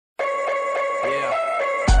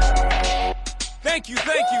Thank you.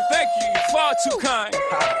 You're far too kind.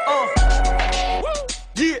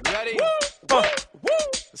 Yeah. Ready? Let's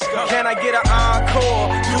go. Can I get an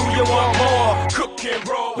encore? Do you want more? Cook and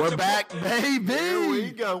roll. We're back, baby. Here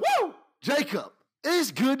we go. Woo! Jacob,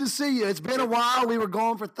 it's good to see you. It's been a while. We were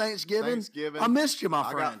gone for Thanksgiving. I missed you,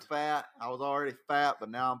 my friend. I got fat. I was already fat, but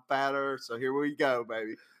now I'm fatter. So here we go,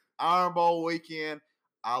 baby. Iron Bowl weekend.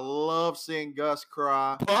 I love seeing Gus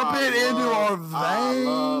cry. Pump it into our veins.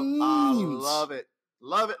 I love it.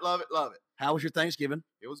 Love it. How was your Thanksgiving?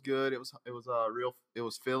 It was good. It was real. It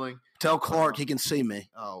was filling. Tell Clark he can see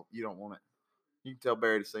me. Oh, you don't want it. You can tell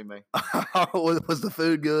Barry to see me. Was the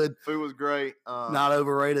food good? Food was great. Not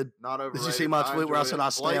overrated. Not overrated. Did you see my tweet where I said I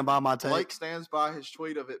stand by my take? Blake stands by his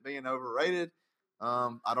tweet of it being overrated.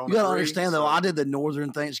 I don't. You gotta understand though. I did the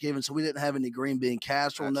Northern Thanksgiving, so we didn't have any green bean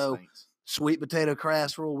casserole. No sweet potato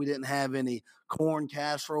casserole. We didn't have any corn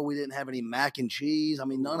casserole. We didn't have any mac and cheese. I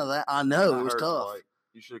mean, none of that. I know it was tough. Blake.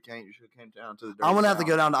 You should have came down to the. I'm gonna have to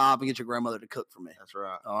go down to Op and get your grandmother to cook for me. That's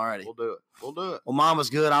right. All righty. We'll do it. Well, mine was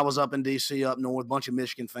good. I was up in D.C. up north. Bunch of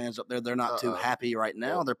Michigan fans up there. They're not too happy right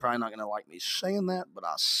now. Yeah. They're probably not gonna like me saying that, but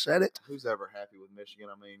I said it. Who's ever happy with Michigan?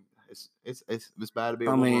 I mean, it's bad to be a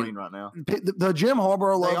Wolverine right now. The Jim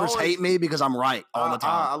Harbaugh lovers hate me because I'm right all the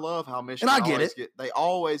time. I love how Michigan. And I get it. They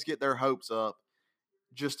always get their hopes up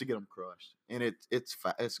just to get them crushed, and it's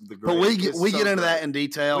the great. But we get into that in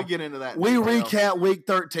detail. We get into that. We recap week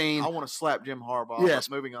 13. I want to slap Jim Harbaugh. Yes.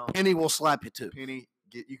 Moving on. Penny will slap you too. Penny,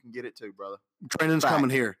 you can get it too, brother. Training's coming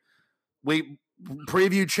here. We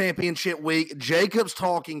preview championship week. Jacob's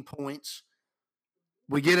talking points.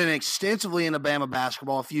 We get in extensively into Bama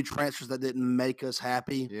basketball. A few transfers that didn't make us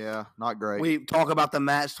happy. Yeah, not great. We talk about the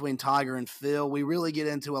match between Tiger and Phil. We really get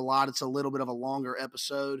into a lot. It's a little bit of a longer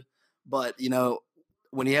episode, but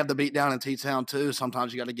when you have the beat down in T-Town too,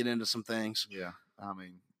 sometimes you got to get into some things. Yeah, I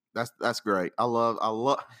mean that's great.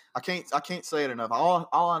 I can't say it enough. All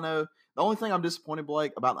I know, the only thing I'm disappointed,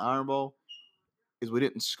 Blake, about the Iron Bowl is we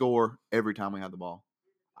didn't score every time we had the ball.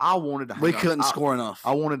 I wanted to. We couldn't score enough.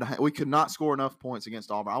 We could not score enough points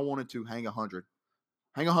against Auburn. I wanted to hang 100.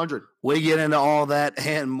 Hang 100. We get into all that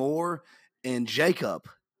and more. And Jacob,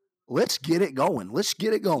 let's get it going. Let's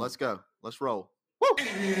go. Let's roll. Woo!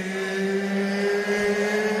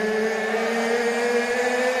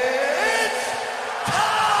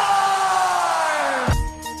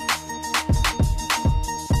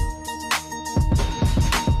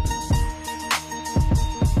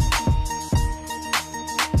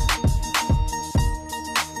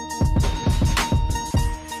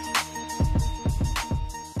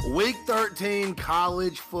 Week 13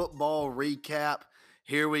 college football recap.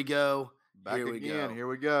 Here we go. Here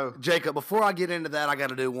we go. Jacob, before I get into that, I got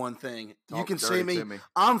to do one thing. You can see me. Me.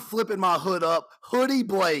 I'm flipping my hood up. Hoodie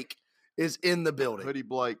Blake is in the building. Hoodie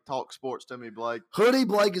Blake, talk sports to me, Blake. Hoodie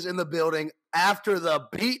Blake is in the building after the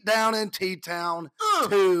beatdown in T-Town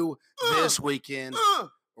this weekend.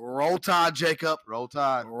 Roll Tide, Jacob. Roll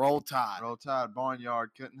Tide. Roll Tide. Roll Tide. Barnyard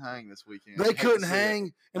couldn't hang this weekend. They couldn't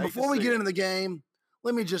hang. And before we get into the game,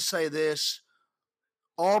 let me just say this.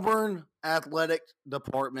 Auburn Athletic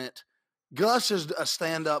Department. Gus is a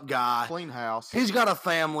stand-up guy. Clean house. He's got a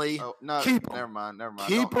family. Oh, no, keep him. Never mind.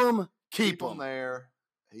 Keep him there.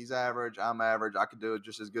 He's average. I'm average. I could do it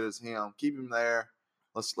just as good as him. Keep him there.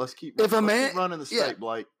 Let's keep. If a man keep running the state,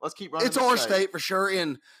 Blake. Let's keep running. It's our state for sure.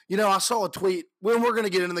 And I saw a tweet. We're going to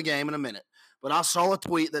get into the game in a minute, but I saw a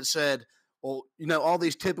tweet that said, well, all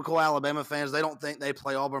these typical Alabama fans, they don't think they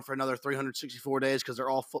play Auburn for another 364 days because they're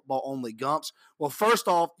all football-only gumps. Well, first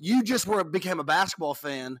off, you just became a basketball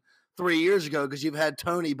fan 3 years ago because you've had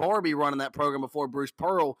Tony Barbie running that program before Bruce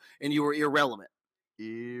Pearl, and you were irrelevant.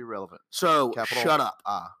 So shut up.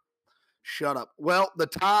 Shut up. Well, the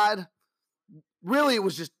Tide, really it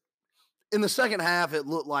was just – in the second half, it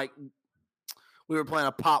looked like we were playing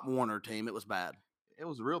a Pop Warner team. It was bad. It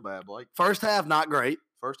was real bad, Blake. First half, not great.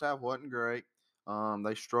 First half wasn't great.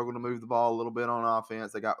 They struggled to move the ball a little bit on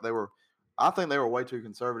offense. I think they were way too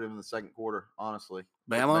conservative in the second quarter, honestly.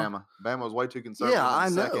 Bama was way too conservative. Yeah, I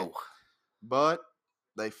know. Second. But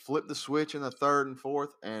they flipped the switch in the third and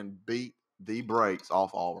fourth and beat the brakes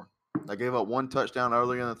off Auburn. They gave up one touchdown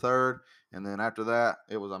early in the third, and then after that,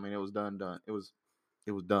 it was done. It was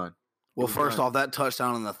done. Well, first off, that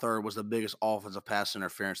touchdown in the third was the biggest offensive pass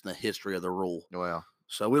interference in the history of the rule. Well,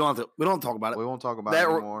 so we don't talk about it. We won't talk about it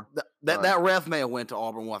anymore. That ref may have went to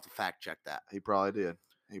Auburn. We'll have to fact check that. He probably did.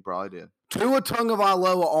 Tua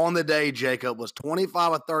Tagovailoa on the day, Jacob, was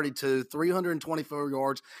 25 of 32, 324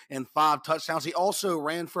 yards, and 5 touchdowns. He also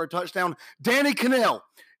ran for a touchdown. Danny Cannell,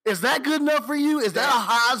 is that good enough for you? Is that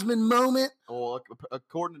a Heisman moment? Well,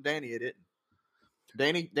 according to Danny, it didn't.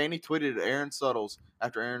 Danny tweeted at Aaron Suttles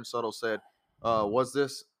after Aaron Suttles said, was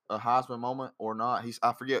this a Heisman moment or not?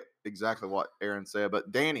 I forget exactly what Aaron said,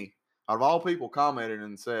 but Danny, out of all people, commented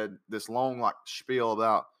and said this long spiel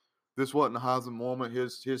about this wasn't a Heisman moment.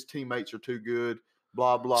 His teammates are too good.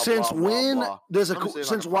 Blah blah. Since blah, when blah, does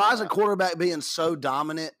why is a that? quarterback being so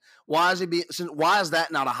dominant? Why is that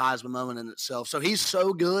not a Heisman moment in itself? So he's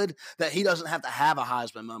so good that he doesn't have to have a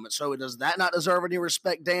Heisman moment. So does that not deserve any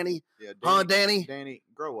respect, Danny? Yeah, Danny? Danny,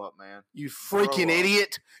 grow up, man. You freaking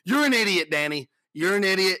idiot! You're an idiot, Danny. You're an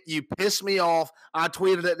idiot. You pissed me off. I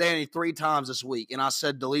tweeted at Danny 3 times this week, and I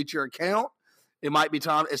said, delete your account. It might be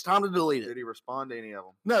time. It's time to delete it. Did he respond to any of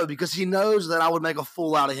them? No, because he knows that I would make a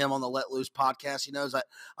fool out of him on the Let Loose podcast. He knows that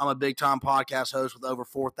I'm a big-time podcast host with over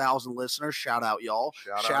 4,000 listeners. Shout out, y'all.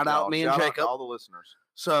 Shout out me and Jacob. All the listeners.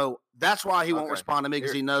 So that's why he won't respond to me,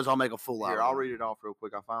 because he knows I'll make a fool out of him. I'll read it off real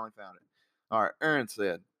quick. I finally found it. All right. Aaron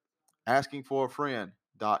said, asking for a friend, ...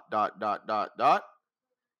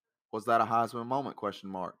 Was that a Heisman moment, ?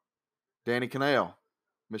 Danny Kanell,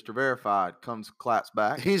 Mr. Verified, claps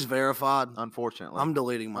back. He's verified. Unfortunately. I'm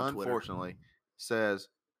deleting my Twitter. Unfortunately, says,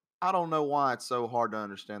 I don't know why it's so hard to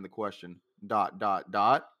understand the question, ...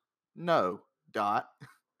 No, ...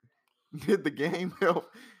 Did the game help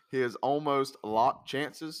his almost locked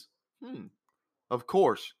chances? Of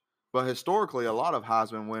course. But historically, a lot of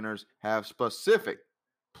Heisman winners have specific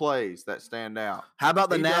plays that stand out. How about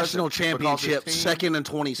the national championship, 2nd and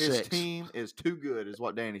 26? His team is too good, is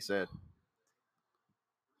what Danny said.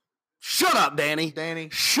 Shut up, Danny. Danny.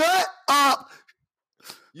 Shut up.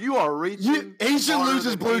 You are reaching. He should lose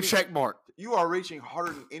his blue check mark. You are reaching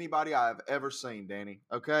harder than anybody I have ever seen, Danny.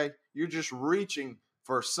 Okay? You're just reaching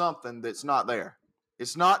for something that's not there.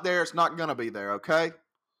 It's not there. It's not going to be there, okay?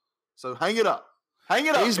 So hang it up. Hang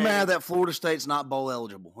it up. He's Danny. mad that Florida State's not bowl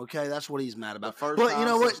eligible. Okay, that's what he's mad about. But you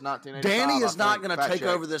know what? Danny is not going to take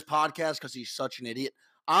over this podcast because he's such an idiot.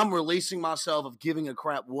 I'm releasing myself of giving a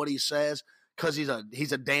crap what he says because he's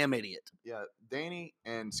a damn idiot. Yeah, Danny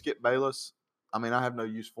and Skip Bayless. I mean, I have no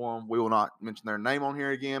use for them. We will not mention their name on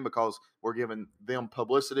here again because we're giving them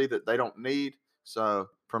publicity that they don't need. So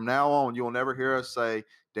from now on, you will never hear us say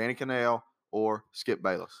Danny Kanell or Skip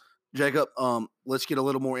Bayless. Jacob, let's get a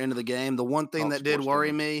little more into the game. The one thing that did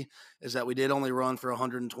worry me is that we did only run for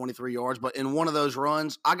 123 yards. But in one of those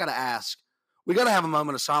runs, I got to ask, we got to have a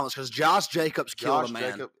moment of silence because Josh Jacobs killed a man.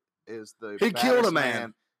 Josh Jacobs is he killed a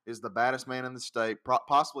man. Is the baddest man in the state,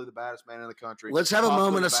 possibly the baddest man in the country. Let's have a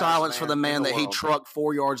moment of silence for the man that he trucked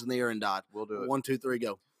 4 yards in the air and died. We'll do it. 1, 2, 3,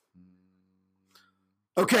 go.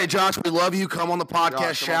 Okay, Josh, we love you. Come on the podcast.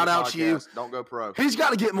 Josh, shout out to you. Don't go pro. He's got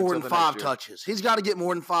to get more than 5 touches. He's got to get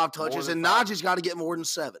more than 5 touches, and Najee's got to get more than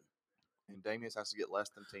 7. And Damian has to get less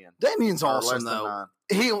than 10. Damian's awesome, though.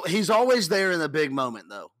 He's always there in the big moment,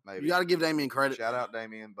 though. Maybe. You got to give Damian credit. Shout out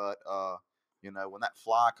Damian, but when that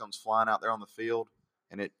fly comes flying out there on the field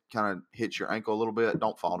and it kind of hits your ankle a little bit,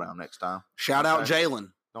 don't fall down next time. Shout out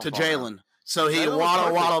Jalen to Jalen. So he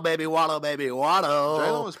waddle, baby, waddle.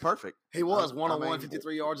 Jalen was perfect. He was 101,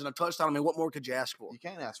 53 yards and a touchdown. I mean, what more could you ask for? You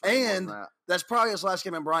can't ask for more than that. That's probably his last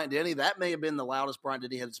game in Bryant-Denny. That may have been the loudest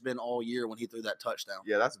Bryant-Denny has been all year when he threw that touchdown.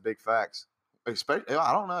 Yeah, that's big facts. Especially,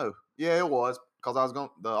 I don't know. Yeah, it was because the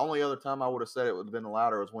only other time I would have said it would have been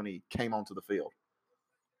louder was when he came onto the field.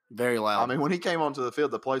 Very loud. I mean, when he came onto the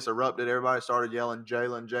field, the place erupted. Everybody started yelling,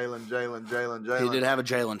 Jalen. He did have a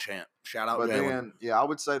Jalen chant. Shout out Jalen. But then, I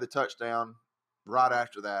would say the touchdown right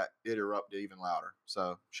after that, it erupted even louder.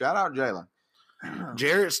 So, shout out Jalen.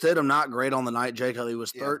 Jarrett Stidham, not great on the night, Jacob. He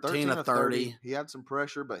was 13 of 30. He had some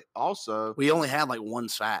pressure, but also we only had like 1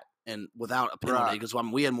 sack and without a penalty because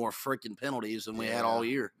we had more freaking penalties than we had all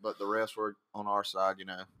year. But the rest were on our side,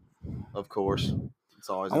 of course. It's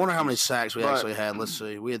always. I wonder how many sacks we actually had. Let's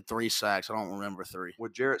see. We had 3 sacks. I don't remember 3.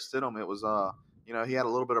 With Jarrett Stidham, it was he had a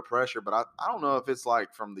little bit of pressure, but I don't know if it's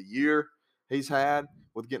like from the year he's had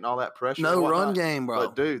with getting all that pressure. No run game, bro.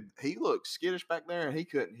 But dude, he looked skittish back there, and he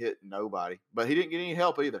couldn't hit nobody. But he didn't get any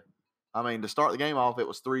help either. I mean, to start the game off, it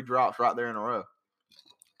was 3 drops right there in a row.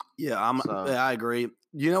 Yeah, I agree.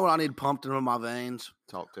 You know what I need pumped into my veins?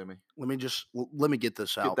 Talk to me. Let me get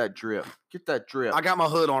this out. Get that drip. I got my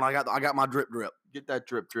hood on. I got my drip. Get that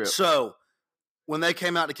drip. So when they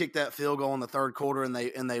came out to kick that field goal in the third quarter and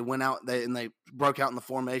they went out they broke out in the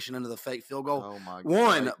formation into the fake field goal. Oh my God.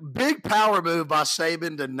 One, big power move by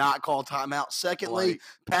Saban to not call timeout. Secondly,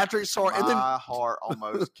 Patrick Sark. My heart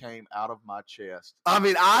almost came out of my chest. I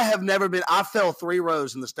mean, I fell 3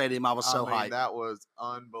 rows in the stadium. I was so hyped. That was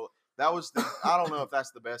unbelievable. I don't know if that's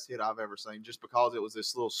the best hit I've ever seen, just because it was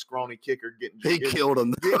this little scrawny kicker he killed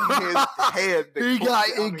him. Getting his head. He got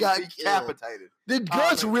decapitated. Did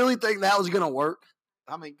Gus really think that was going to work?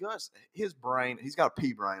 I mean, Gus, his brain, he's got a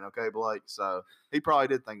pea brain, okay, Blake? So he probably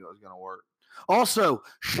did think it was going to work. Also,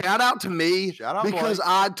 shout out to me because Blake.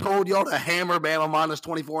 I told y'all to hammer Bama minus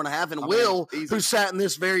 24.5. And Will, who sat in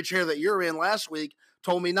this very chair that you're in last week,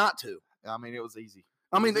 told me not to. I mean, it was easy.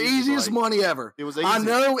 I mean, the easiest money ever. It was easy. I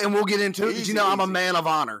know, and we'll get into it because, I'm a man of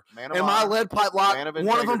honor. My lead pipe lock,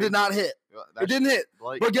 one of them did not hit. It didn't hit.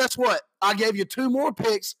 Blake. But guess what? I gave you 2 more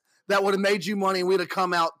picks that would have made you money, and we'd have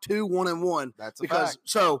come out 2-1-1. That's a fact.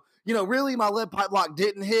 So, really, my lead pipe lock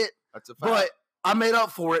didn't hit. That's a fact. But I made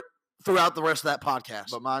up for it throughout the rest of that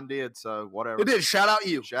podcast. But mine did, so whatever. It did. Shout out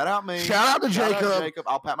you. Shout out me. Shout out to Jacob.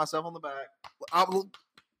 I'll pat myself on the back.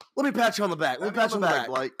 Let me pat you on the back. Let me pat you on the back.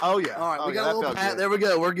 Blake. Oh, yeah. All right, we yeah, got a little pat. There we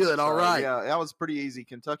go. We're good. All right. Yeah, that was pretty easy.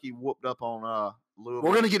 Kentucky whooped up on Louisville.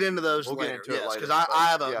 We're going to get into those later. Get into it later. Because I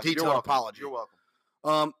have a detailed apology. You're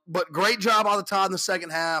welcome. But great job on the Tide in the second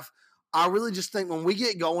half. I really just think when we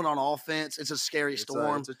get going on offense, it's a scary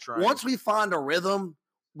storm. It's a train. Once we find a rhythm,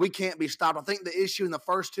 we can't be stopped. I think the issue in the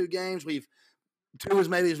first 2 games, Tua has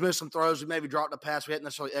missed some throws. We maybe dropped a pass we hadn't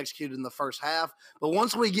necessarily executed in the first half. But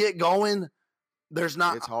once we get going, there's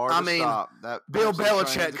not. It's hard to stop. That Bill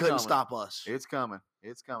Belichick couldn't stop us. It's coming.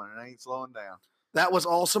 It's coming. It ain't slowing down. That was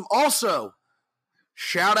awesome. Also,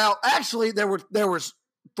 shout out. Actually, there was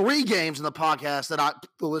 3 games in the podcast that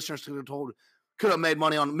the listeners could have made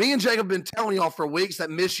money on. Me and Jacob have been telling y'all for weeks that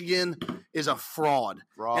Michigan is a fraud.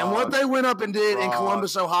 And what they went up and did in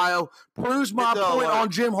Columbus, Ohio, proves my point on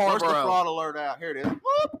Jim Harbaugh. Where's the fraud alert out? Here it is.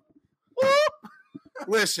 Whoop, whoop.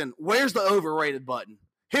 Listen, where's the overrated button?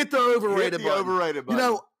 Hit the overrated button. Overrated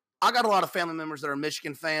button. I got a lot of family members that are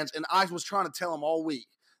Michigan fans, and I was trying to tell them all week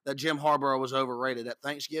that Jim Harbaugh was overrated at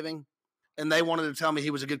Thanksgiving, and they wanted to tell me he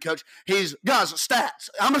was a good coach. Guys, stats.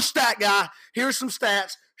 I'm a stat guy. Here's some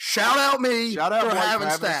stats. Shout out me for having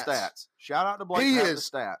stats. Shout out to Blake for having the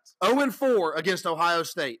stats. 0-4 against Ohio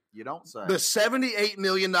State. You don't say. The $78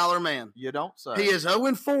 million man. You don't say. He is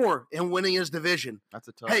 0-4 in winning his division. That's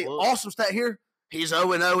a tough look. Awesome stat here. He's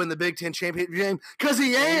 0-0 in the Big Ten championship game because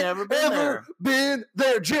he ain't ever been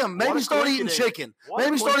there. Jim, maybe start eating chicken.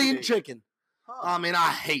 Maybe start eating chicken. I mean, I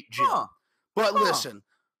hate Jim. But listen,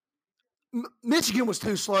 Michigan was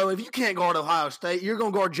too slow. If you can't guard Ohio State, you're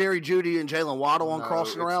going to guard Jerry Jeudy and Jalen Waddle on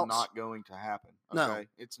crossing routes. It's not going to happen. Okay? No.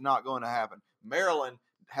 It's not going to happen. Maryland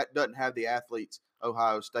doesn't have the athletes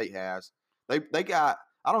Ohio State has. They got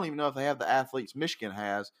 – I don't even know if they have the athletes Michigan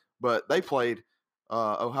has, but they played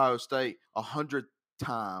Ohio State 100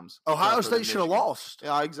 times. Ohio State should have lost.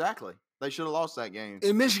 Yeah, exactly. They should have lost that game.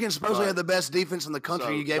 And Michigan supposedly had the best defense in the country.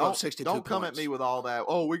 So you gave up 62 Don't come at me with all that.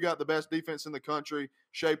 Oh, we got the best defense in the country.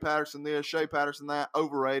 Shea Patterson this, Shea Patterson that.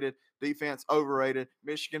 Overrated. Defense overrated.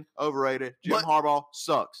 Michigan overrated. Jim Harbaugh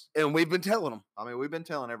sucks. And we've been telling them. I mean, we've been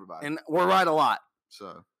telling everybody. And we're right a lot.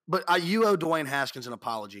 So, but you owe Dwayne Haskins an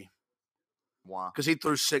apology. Why? Because he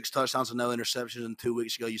threw 6 touchdowns and no interceptions, and 2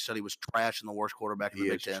 weeks ago you said he was trash and the worst quarterback in the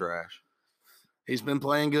Big Ten. He is trash. He's been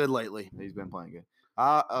playing good lately. He's been playing good.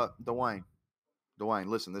 Dwayne,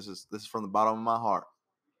 listen, this is from the bottom of my heart.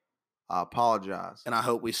 I apologize. And I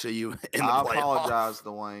hope we see you in the playoffs. I apologize,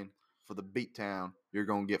 Dwayne, for the beatdown you're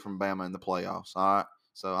going to get from Bama in the playoffs. All right?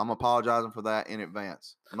 So I'm apologizing for that in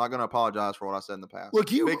advance. I'm not going to apologize for what I said in the past. Look,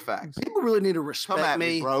 big facts. People really need to respect Come at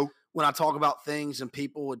me, bro. When I talk about things and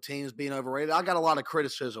people and teams being overrated. I got a lot of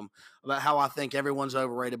criticism about how I think everyone's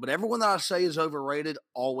overrated, but everyone that I say is overrated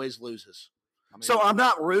always loses. I mean, so I'm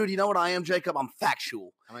not rude. You know what I am, Jacob? I'm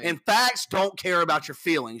factual. And facts don't care about your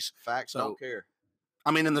feelings. Facts don't care.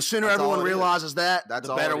 I mean, and the sooner everyone realizes that,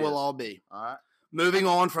 the better we'll all be. All right. Moving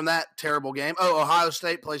on from that terrible game. Ohio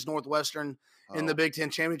State plays Northwestern in the Big Ten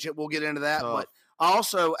Championship. We'll get into that. But I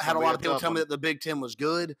also had a lot of people tell me that the Big Ten was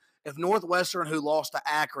good. If Northwestern, who lost to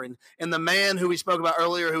Akron, and the man who we spoke about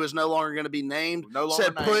earlier, who is no longer going to be named,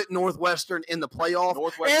 said put Northwestern in the playoff,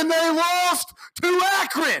 and they lost to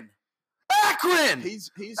Akron. Akron.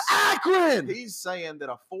 He's Akron. He's saying that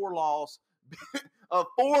a four-loss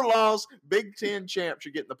Big Ten champ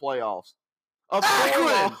should get in the playoffs. A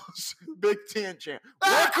four-loss Big Ten champ.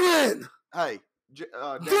 Akron. Hey, Duke.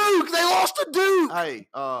 They lost to Duke. Hey,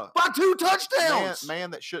 by 2 touchdowns.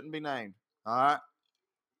 Man that shouldn't be named. All right.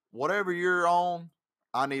 Whatever you're on,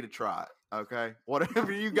 I need to try it. Okay.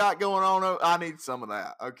 Whatever you got going on, I need some of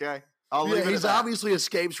that. Okay. He's obviously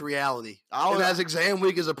escapes reality. And as exam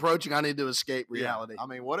week is approaching, I need to escape reality. I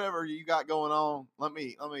mean, whatever you got going on, let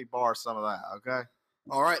me borrow some of that. Okay.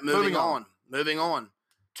 All right. Moving on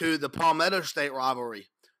to the Palmetto State rivalry.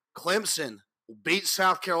 Clemson beat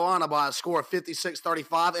South Carolina by a score of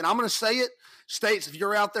 56-35. And I'm going to say it, States, if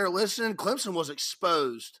you're out there listening, Clemson was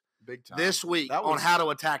exposed big time this week on how to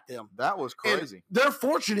attack them. That was crazy. And they're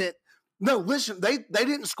fortunate No, listen, they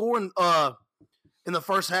didn't score in the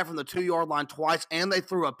first half from the 2-yard line twice, and they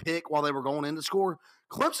threw a pick while they were going in to score.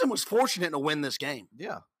 Clemson was fortunate to win this game.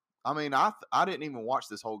 Yeah. I mean, I didn't even watch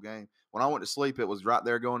this whole game. When I went to sleep, it was right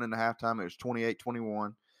there going into halftime. It was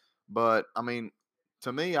 28-21. But, I mean,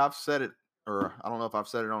 to me, I've said it, or I don't know if I've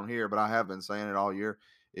said it on here, but I have been saying it all year,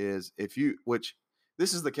 is which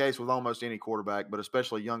this is the case with almost any quarterback, but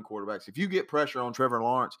especially young quarterbacks. If you get pressure on Trevor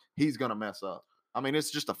Lawrence, he's going to mess up. I mean,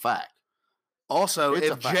 it's just a fact. Also,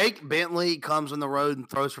 if Jake Bentley comes on the road and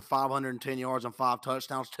throws for 510 yards and 5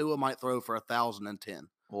 touchdowns, Tua might throw for 1,010.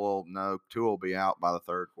 Well, no, Tua will be out by the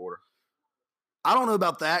third quarter. I don't know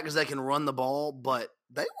about that because they can run the ball, but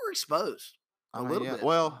they were exposed a little bit.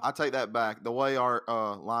 Well, I take that back. The way our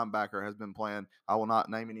linebacker has been playing, I will not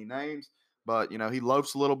name any names, but, he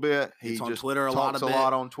loafs a little bit. He on just Twitter talks a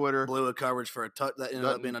lot on Twitter. Blew a coverage for a touch that ended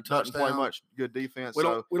up being a touchdown. Doesn't play much good defense. We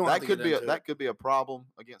don't that could be a problem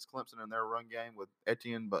against Clemson in their run game with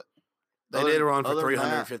Etienne, but they did run for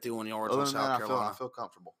 351 yards on South Carolina. I feel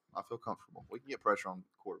comfortable. We can get pressure on the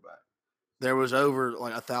quarterback. There was over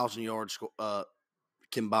 1,000 yards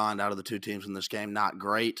combined out of the two teams in this game. Not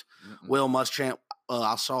great. Mm-mm. Will Muschamp,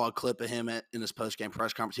 I saw a clip of him in his post-game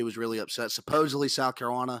press conference. He was really upset. Supposedly, South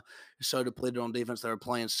Carolina is so depleted on defense. They were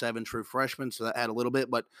playing 7 true freshmen, so that had a little bit.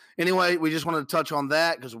 But anyway, we just wanted to touch on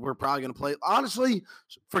that because we're probably going to play. Honestly,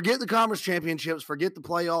 forget the conference championships. Forget the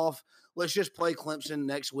playoff. Let's just play Clemson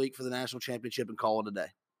next week for the national championship and call it a day.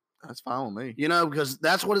 That's fine with me. Because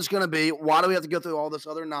that's what it's going to be. Why do we have to go through all this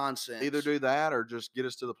other nonsense? Either do that or just get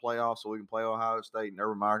us to the playoffs so we can play Ohio State and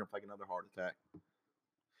Urban Meyer can take another heart attack.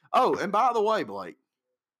 Oh, and by the way, Blake,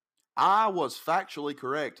 I was factually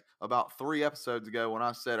correct about 3 episodes ago when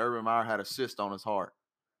I said Urban Meyer had a cyst on his heart.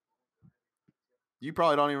 You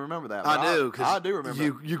probably don't even remember that. I do. I do remember.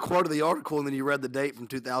 You quoted the article and then you read the date from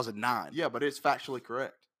 2009. Yeah, but it's factually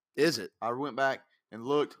correct. Is it? I went back and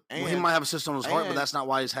looked. And he might have a cyst on his heart, but that's not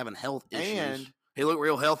why he's having health issues. And he looked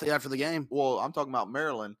real healthy after the game. Well, I'm talking about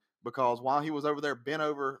Maryland because while he was over there bent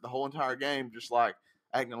over the whole entire game, just like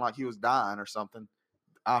acting like he was dying or something,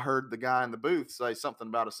 I heard the guy in the booth say something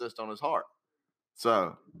about a cyst on his heart.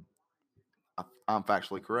 So I'm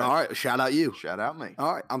factually correct. All right. Shout out you. Shout out me.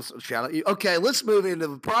 All right. Shout out you. Okay. Let's move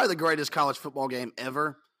into probably the greatest college football game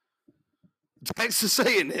ever. Texas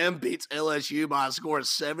A&M beats LSU by a score of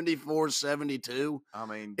 74-72. I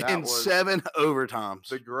mean, in 7 overtimes.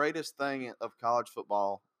 The greatest thing of college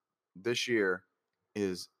football this year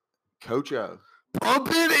is Coach O. Pump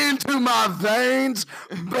it into my veins,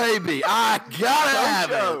 baby. I gotta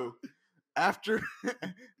have it. After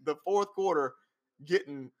the fourth quarter,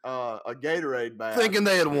 getting a Gatorade bag, thinking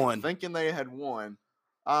they had won.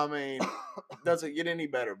 I mean, does it get any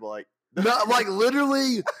better, Blake? No,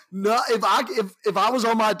 literally, no. If I was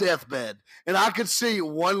on my deathbed and I could see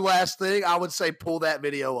one last thing, I would say pull that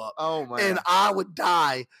video up. Oh man, and I would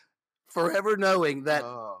die forever knowing that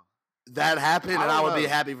that happened, and I would be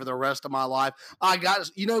happy for the rest of my life. I got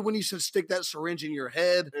when you said stick that syringe in your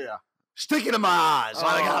head, yeah, stick it in my eyes.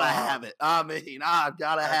 I gotta have it. I mean, I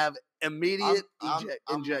gotta have immediate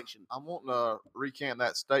injection. I'm wanting to recant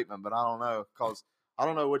that statement, but I don't know because. I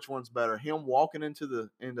don't know which one's better. Him walking into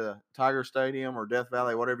Tiger Stadium or Death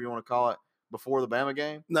Valley, whatever you want to call it, before the Bama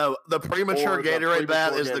game? No, the premature Gatorade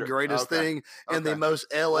bath is the greatest thing and the most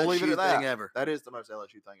LSU thing ever. That is the most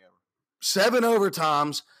LSU thing ever. 7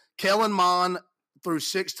 overtimes. Kellen Mond threw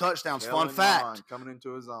 6 touchdowns. Fun fact. Coming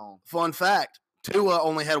into his own. Fun fact. Tua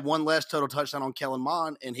only had 1 less total touchdown on Kellen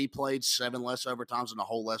Mond, and he played 7 less overtimes in a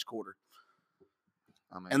whole less quarter.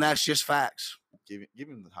 I mean, and that's just facts. Give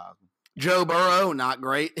him the Heisman. Joe Burrow, not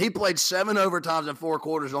great. He played 7 overtimes in 4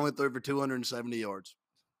 quarters, only threw for 270 yards.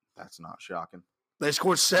 That's not shocking. They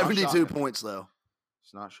scored 72 points, though.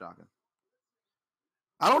 It's not shocking.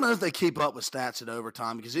 I don't know if they keep up with stats at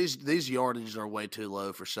overtime because these yardages are way too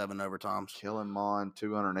low for 7 overtimes. Kellen Mond,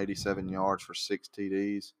 287 yards for 6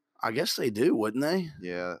 TDs. I guess they do, wouldn't they?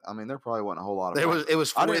 Yeah. I mean, there probably wasn't a whole lot of It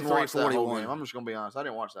was 43-41. I'm just going to be honest. I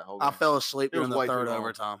didn't watch that whole game. I fell asleep during the 3rd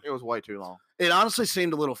overtime. It was way too long. It honestly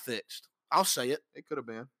seemed a little fixed. I'll say it. It could have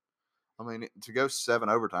been. I mean, to go 7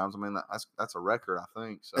 overtimes, I mean, that's a record, I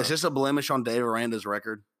think. So. Is this a blemish on Dave Aranda's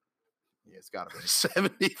record? Yeah, it's got to be.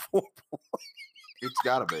 74 points. It's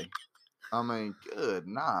got to be. I mean, good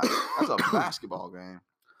night. That's a basketball game.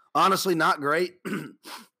 Honestly, not great.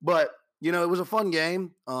 But, it was a fun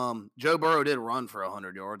game. Joe Burrow did run for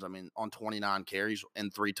 100 yards. I mean, on 29 carries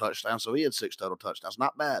and 3 touchdowns. So he had 6 total touchdowns.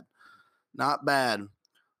 Not bad. Not bad.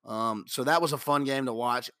 So that was a fun game to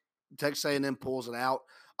watch. Texas A&M pulls it out.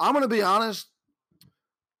 I'm going to be honest.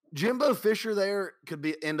 Jimbo Fisher there could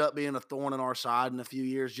end up being a thorn in our side in a few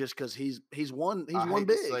years just because he's won I hate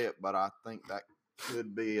big. to say it, but I think that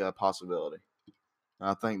could be a possibility.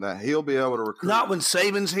 I think that he'll be able to recruit. Not when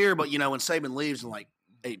Saban's here, but when Saban leaves in like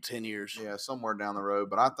 8-10 years. Yeah, somewhere down the road.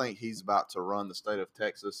 But I think he's about to run the state of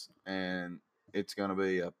Texas, and it's going to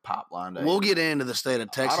be a pipeline day. We'll get into the state of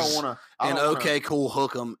Texas. I don't wanna cool,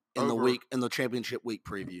 hook 'em in the championship week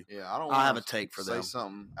preview. Yeah, I have a take for say them.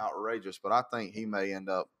 something outrageous, but I think he may end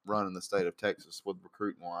up running the state of Texas with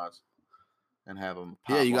recruiting wise, and have him.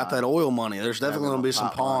 Yeah, you got that oil money. There's definitely going to be some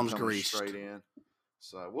palms greased. Straight in.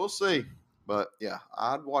 So we'll see. But yeah,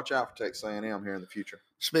 I'd watch out for Texas A&M here in the future.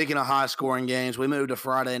 Speaking of high scoring games, we moved to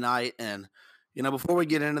Friday night, and before we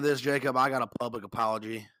get into this, Jacob, I got a public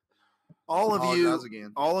apology. All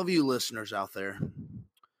of you listeners out there,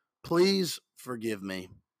 please forgive me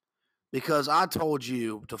because I told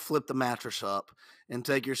you to flip the mattress up and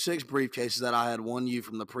take your 6 briefcases that I had won you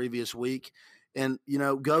from the previous week, and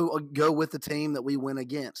go with the team that we went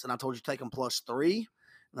against. And I told you to take them +3.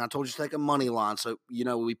 And I told you to take a money line. So,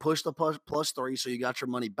 we pushed the +3, so you got your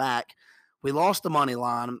money back. We lost the money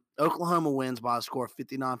line. Oklahoma wins by a score of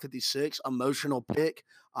 59-56. Emotional pick.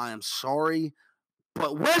 I am sorry.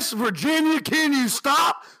 But West Virginia, can you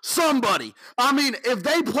stop somebody? I mean, if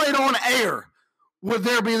they played on air,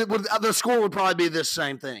 the score would probably be this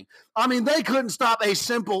same thing. I mean, they couldn't stop a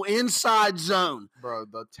simple inside zone. Bro,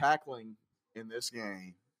 the tackling in this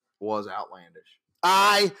game was outlandish.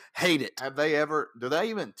 I hate it. Do they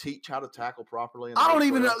even teach how to tackle properly? I don't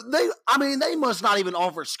even know. They must not even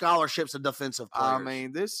offer scholarships to defensive players. I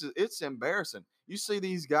mean, it's embarrassing. You see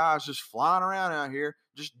these guys just flying around out here,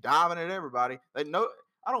 just diving at everybody. I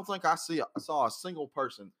don't think I saw a single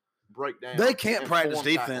person break down. They can't practice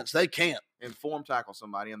defense. They can't. And form tackle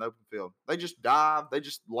somebody in the open field. They just dive. They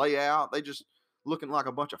just lay out. They just looking like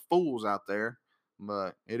a bunch of fools out there.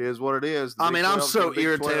 But it is what it is. I'm so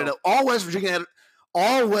irritated. All West Virginia had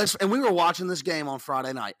and we were watching this game on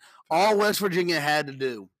Friday night. All West Virginia had to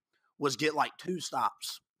do was get like 2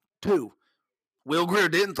 stops. 2. Will Grier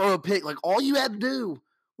didn't throw a pick. Like, all you had to do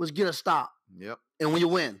was get a stop. Yep. And you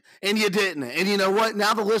win. And you didn't. And you know what?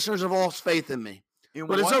 Now the listeners have lost faith in me.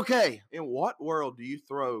 It's okay. In what world do you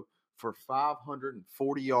throw for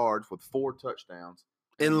 540 yards with 4 touchdowns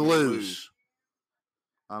and lose?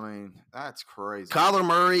 I mean, that's crazy. Kyler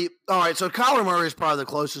Murray. All right, so Kyler Murray is probably the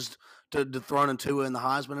closest to throwing Tua in the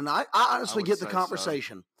Heisman, and I honestly get the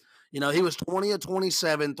conversation. So. He was 20 of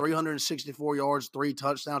 27, 364 yards, 3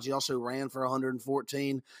 touchdowns. He also ran for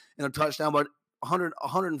 114 and a touchdown, but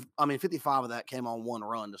 55 of that came on 1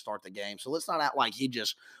 run to start the game. So let's not act like he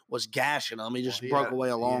just was gashing them. He just broke away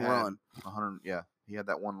a long run. 100, yeah, he had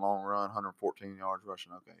that 1 long run, 114 yards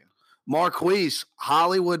rushing. Okay, yeah. Marquise,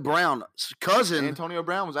 Hollywood Brown, cousin. Antonio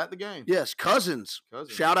Brown was at the game. Yes, cousins.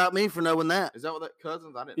 Shout out me for knowing that. Is that what that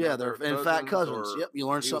cousins? I didn't know. Yeah, they're in fact cousins. Yep, you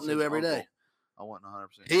learn something new every day. I wasn't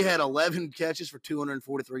 100%. He had 11 catches for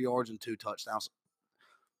 243 yards and 2 touchdowns.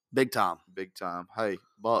 Big time. Big time. Hey,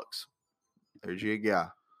 Bucks, there's your guy.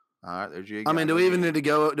 All right, there's your guy. I mean, do we even need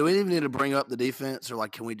to bring up the defense, or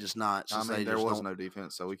like, can we just not? I mean, there was no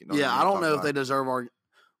defense, so we can. Yeah, I don't know if they deserve our.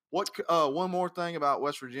 One more thing about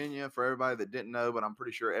West Virginia for everybody that didn't know, but I'm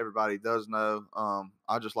pretty sure everybody does know.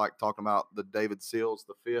 I just like talking about the David Seals,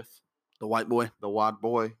 the 5th, the white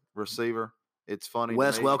boy receiver. It's funny.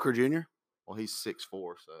 Wes Welker Jr. Well, he's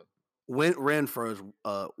 6'4", so. Renfro's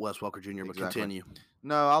Wes Welker Jr. But continue.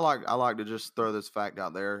 No, I like to just throw this fact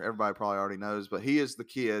out there. Everybody probably already knows, but he is the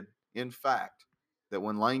kid, in fact, that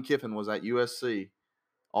when Lane Kiffin was at USC,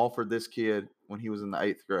 offered this kid when he was in the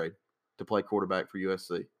 8th grade to play quarterback for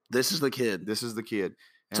USC. This is the kid.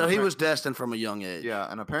 And so he was destined from a young age.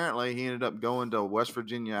 Yeah, and apparently he ended up going to West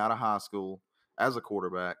Virginia out of high school as a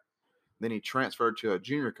quarterback. Then he transferred to a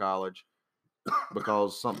junior college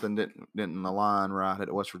because something didn't align right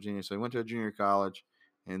at West Virginia. So he went to a junior college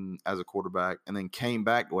and as a quarterback, and then came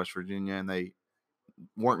back to West Virginia, and they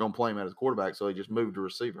weren't going to play him as a quarterback, so he just moved to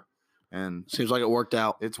receiver. And seems like it worked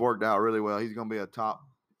out. It's worked out really well. He's going to be a top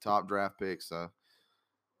draft pick. So,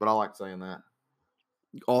 but I like saying that.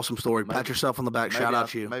 Awesome story. Pat yourself on the back. Shout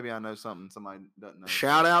out you. Maybe I know something somebody doesn't know.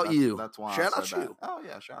 Shout out you. That's why shout I out said you. That. Oh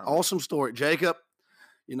yeah, shout out. Awesome story, Jacob.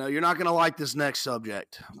 You're not going to like this next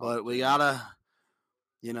subject, but we gotta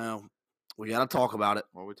talk about it.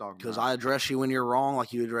 What are we talking about? Because I address you when you're wrong,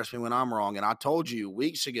 like you address me when I'm wrong. And I told you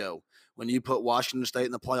weeks ago when you put Washington State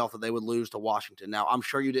in the playoff that they would lose to Washington. Now I'm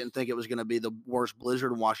sure you didn't think it was going to be the worst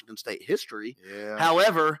blizzard in Washington State history. Yeah.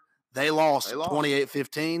 However, They lost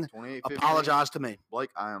 28-15. Apologize to me. Blake,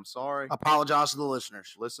 I am sorry. Apologize to the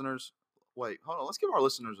listeners. Listeners, wait, hold on. Let's give our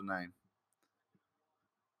listeners a name.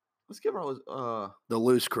 Let's give her The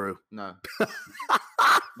Loose Crew. no.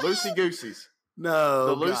 Loosey Gooseys.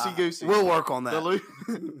 No. The Loosey Gooseys. We'll work on that.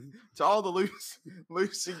 To all the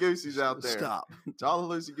Loosey Gooseys out there. Stop. To all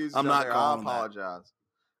the Loosey Gooseys I'm out not there, I calling that. apologize.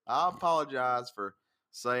 I apologize for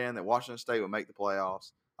saying that Washington State would make the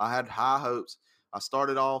playoffs. I had high hopes. I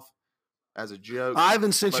started off as a joke. I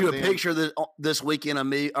even sent but you a then- picture this weekend of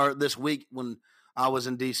me, or this week when I was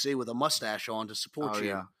in D.C. with a mustache on to support Oh, you.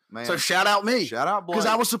 yeah. Man, So shout out me. shout out Blake 'cause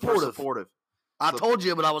I was for supportive. I told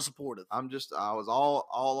you, but I was supportive. I was all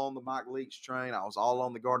on the Mike Leach train. I was all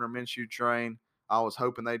on the Gardner Minshew train. I was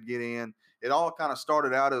hoping they'd get in. It all kind of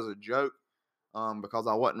started out as a joke because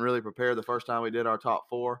I wasn't really prepared the first time we did our top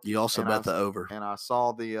four. You also And bet the over. And I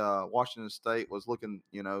saw the Washington State was looking,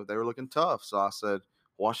 they were looking tough. So I said,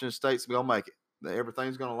 Washington State's going to make it.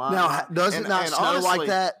 Everything's going to line Now, up. does it And- not and snow like honestly-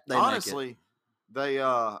 that? They make Honestly, they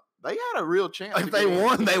had a real chance. it. If to they get in.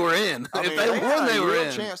 won, they were in. I mean, If they won, had they a were real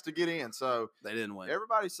in. chance to get in. So They didn't win.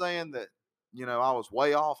 everybody's saying that, I was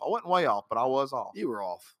way off. I wasn't way off, but I was off. You were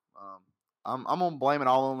off. I'm gonna blame it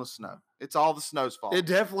all on the snow. It's all the snow's fault. It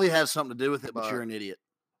definitely has something to do with it, but But- you're an idiot.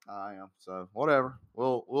 I am. So whatever.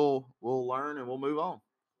 We'll learn and we'll move on.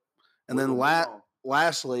 And then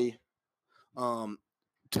lastly,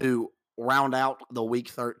 to round out the week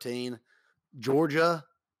 13, Georgia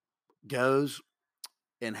goes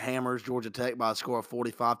and hammers Georgia Tech by a score of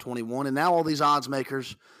 45-21. And now all these odds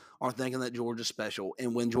makers are thinking that Georgia's special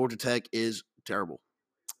and when Georgia Tech is terrible.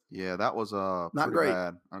 Yeah, that was Not pretty great.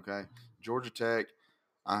 bad. Okay, Georgia Tech.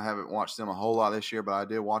 I haven't watched them a whole lot this year, but I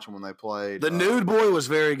did watch them when they played. The nude boy was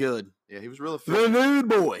very good. Yeah, he was really The efficient. nude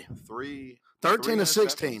boy. 13 to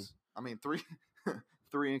 16. I mean, three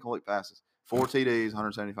incomplete passes, 4 TDs,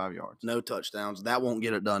 175 yards. No touchdowns. That won't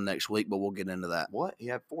get it done next week, but we'll get into that. What? He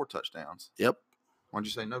had 4 touchdowns. Yep. Why'd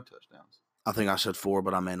you say no touchdowns? I think I said 4,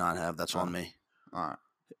 but I may not have. That's Oh. on me. All right.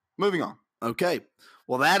 Moving on. Okay.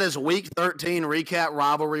 Well, that is week 13 recap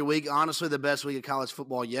rivalry week. Honestly, the best week of college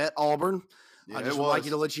football yet. Auburn. Yeah, I just it would like was.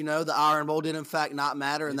 you to let you know the Iron Bowl did in fact not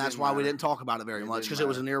matter, and It that's didn't why we matter. didn't talk about it very It much didn't because it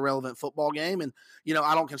was matter. an irrelevant football game, and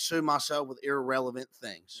I don't consume myself with irrelevant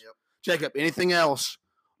things. Yep. Jacob, anything else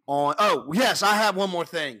on? Oh yes, I have one more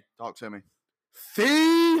thing. Talk to me.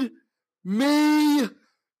 Feed me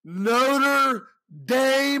Notre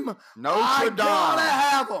Dame. Notre I gotta Dame.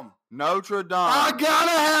 have them. Notre Dame. I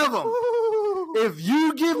gotta have them. If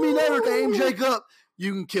you give me Notre Dame, Jacob,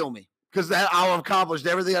 you can kill me because that I'll have accomplished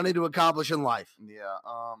everything I need to accomplish in life. Yeah,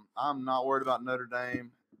 I'm not worried about Notre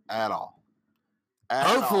Dame at all. At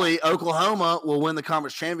Hopefully, Oklahoma will win the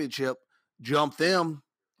conference championship, jump them,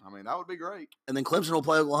 all. I mean, that would be great. and then Clemson will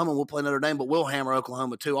play Oklahoma and we'll play Notre Dame, but we'll hammer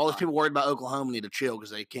Oklahoma too. All those people worried about Oklahoma need to chill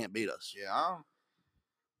because they can't beat us. Yeah,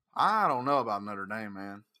 I don't know about Notre Dame,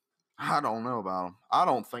 man. I don't know about them. I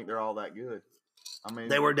don't think they're all that good. I mean,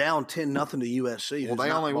 They were down 10-0 to USC. Well, who's they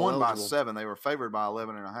not only bowl won by eligible. 7. They were favored by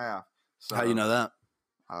 11.5. So How you know that?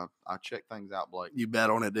 I checked things out, Blake. You bet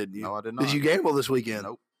on it, didn't you? No, I did not. Did you gamble this weekend?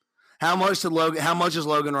 Nope. How much is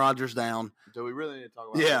Logan Rogers down? Do we really need to talk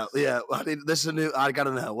about Yeah, this? yeah. This is a new. I got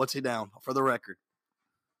to know. What's he down for the record?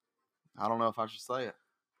 I don't know if I should say it.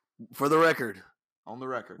 For the record, On the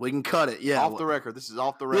record. we can cut it. Yeah, Off the record. This is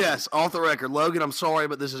off the record. yes, off the record. Logan, I'm sorry,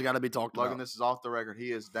 but this has got to be talked Logan, about. this is off the record.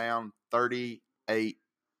 He is down 38,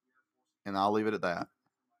 and I'll leave it at that.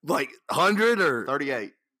 Like 100 or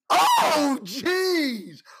 38. oh,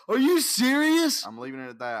 jeez, are you serious? I'm leaving it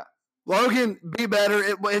at that. Logan, be better.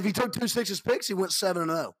 If he took 2 6 picks, he went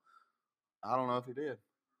 7-0. I don't know if he did.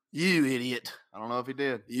 You idiot. I don't know if he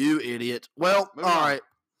did. You idiot. Well, Moving all on. right.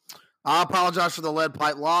 I apologize for the lead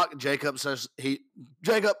pipe lock. Jacob says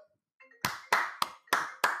Jacob.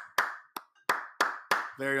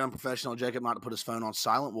 Very unprofessional. Jacob might have put his phone on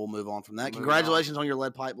silent. We'll move on from that. Moving on. Congratulations on your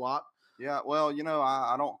lead pipe lock. Yeah, well,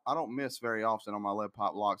 I don't miss very often on my lead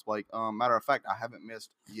pipe locks, Blake. Matter of fact, I haven't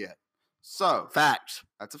missed yet. So Facts.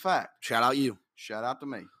 that's a fact. Shout out you. Shout out to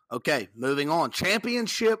me. Okay, moving on.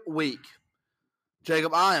 Championship week.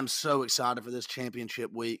 Jacob, I am so excited for this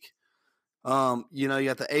championship week. You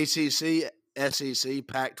got the ACC, SEC,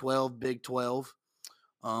 Pac-12, Big 12.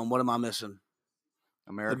 What am I missing?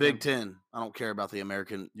 American, The Big 10. I don't care about the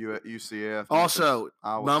American. UCF. Also,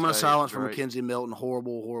 Iowa moment of State, silence for Drake. Mackenzie Milton.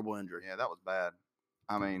 Horrible, horrible injury. Yeah, that was bad.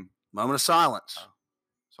 I mean, Moment of silence.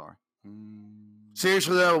 sorry.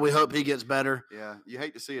 Seriously, though, we hope he gets better. Yeah, you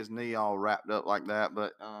hate to see his knee all wrapped up like that,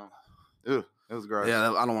 but it was gross.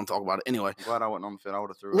 Yeah, I don't want to talk about it. Anyway, I'm glad I wasn't on the field. I would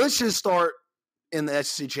have threw it. let's just start in the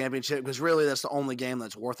SEC championship because really that's the only game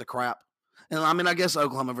that's worth a crap. And I mean, I guess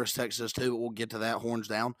Oklahoma versus Texas too, but we'll get to that. Horns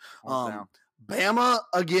down. Horns down. Bama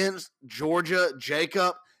against Georgia.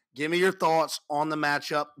 Jacob, give me your thoughts on the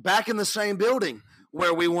matchup. Back in the same building.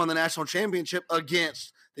 where we won the national championship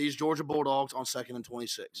against these Georgia Bulldogs on 2nd and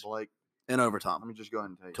 26 Blake, in overtime let me just go ahead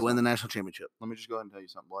and tell you to win the national championship. Let me just go ahead and tell you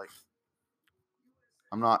something, Blake.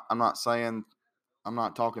 I'm not saying, I'm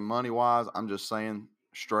not talking money wise. I'm just saying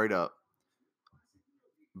straight up,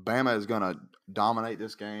 Bama is going to dominate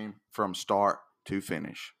this game from start to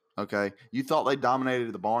finish. Okay, you thought they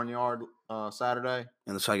dominated the Barnyard Saturday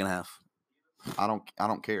In the second half. I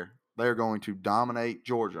don't care. They're going to dominate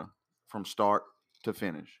Georgia from start to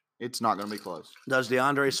finish. It's not going to be close. Does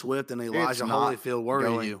DeAndre Swift and Elijah Holyfield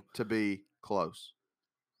worry you? To be close.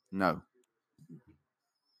 No.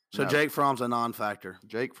 So No. Jake Fromm's a non-factor.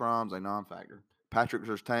 Jake Fromm's a non-factor. Patrick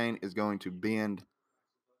Surtain is going to bend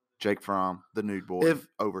Jake Fromm, the nude boy,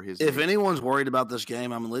 over his If knee. anyone's worried about this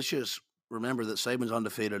game, I mean, let's just remember that Saban's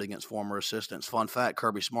undefeated against former assistants. Fun fact,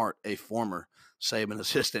 Kirby Smart, a former Saban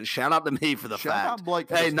assistant. Shout out to me for the Shout fact. out Blake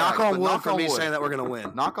for Hey, the knock fact, on but wood knock for on me wood. saying that we're going to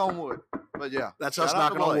win. Knock on wood. But yeah. That's shout us out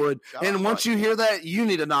to knocking on Blake. wood. Shout And out once Blake. you hear that, you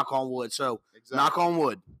need to knock on wood. So Exactly. knock on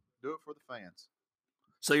wood. Do it for the fans.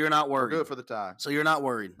 So you're not Or worried. do it for the tie. So you're not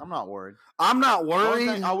worried. I'm not worried. I'm not The only worried.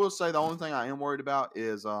 thing I will say, the only thing I am worried about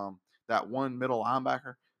is that one middle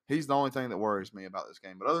linebacker. He's the only thing that worries me about this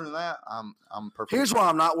game. But other than that, I'm perfect. Here's why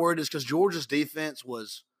I'm not worried is because Georgia's defense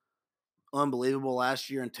was unbelievable last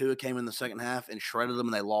year, and Tua came in the second half and shredded them,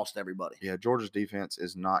 and they lost everybody. Yeah, Georgia's defense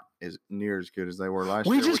is not as near as good as they were last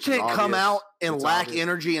We year. just which is can't come obvious. out and It's lack obvious.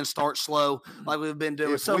 energy and start slow like we've been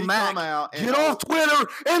doing. If So, we Mac, come out and get off Twitter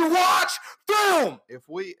and watch film.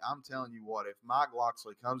 I'm telling you what, if Mike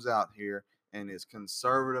Locksley comes out here and is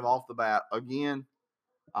conservative off the bat again,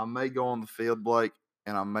 I may go on the field, Blake,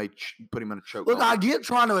 and I may put him in a choke. Look, I get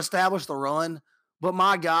trying to establish the run, but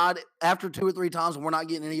my God, after 2 or 3 times when we're not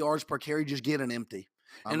getting any yards per carry, just get an empty.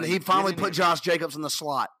 And he finally put Josh Jacobs in the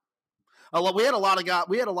slot. We had a lot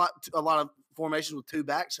of formations with 2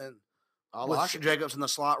 backs and I with like it. Jacobs in the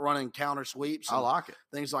slot running counter sweeps. I And like it.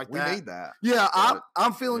 things like We that. need that. Yeah, But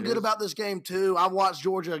I'm feeling it good is- about this game too. I've watched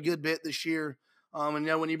Georgia a good bit this year. And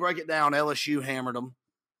when you break it down, LSU hammered them.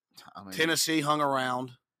 I mean, Tennessee hung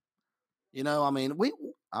around.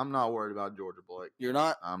 I'm not worried about Georgia, Blake. You're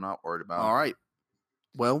not? I'm not worried about. All right.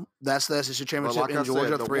 Well, that's the SEC But championship like in I Georgia,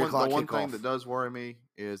 said, the 3 o'clock one kickoff. thing that does worry me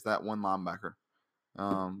is that one linebacker.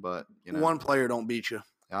 But you know, One player don't beat you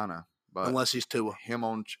I know, but unless he's Tua. him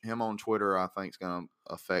on Twitter, I think is going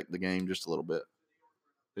to affect the game just a little bit.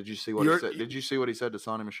 Did you see what You're- he said? Did you see what he said to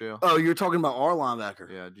Sonny Michelle? Oh, you're talking about our linebacker.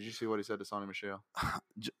 Yeah. Did you see what he said to Sonny Michelle?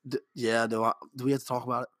 Yeah. Do we have to talk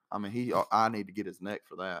about it? I mean, I need to get his neck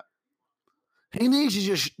for that. He needs to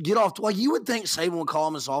just get off. Like, you would think Saban would call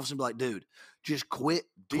him in his office and be like, dude, just quit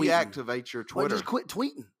tweeting. Deactivate your Like, Twitter. just quit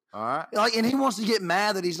tweeting. All right. Like, and he wants to get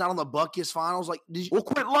mad that he's not on the Buckus finals. Like, did you, Well,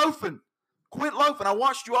 quit loafing. Quit loafing. I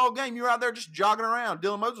watched you all game. You were out there just jogging around.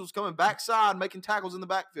 Dylan Moses was coming backside, making tackles in the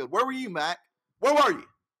backfield. Where were you, Mac? Where were you?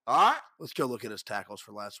 All right. let's go look at his tackles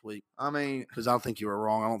for last week I mean, because I don't think you were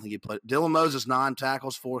wrong. I don't think he played. Dylan Moses, 9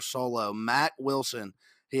 tackles, 4 solo. Mac Wilson,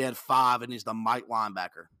 he had 5, and he's the Mike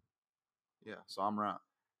linebacker. yeah. So I'm right.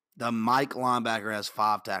 The Mike linebacker has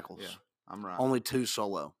 5 tackles, Yeah, I'm right. only 2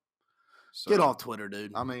 solo. So, Get off Twitter,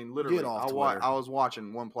 dude. I mean, literally, off I Twitter. was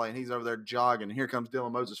watching one play, and he's over there jogging. And here comes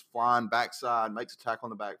Dylan Moses flying backside, makes a tackle in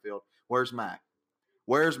the backfield. Where's Mac?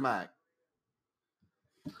 Where's Mac?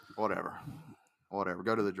 Whatever.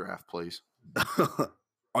 Go to the draft, please.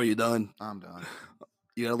 Are you done? I'm done.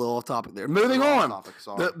 You got a little off topic there. Moving Off on. topic,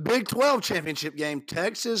 sorry. The Big 12 championship game,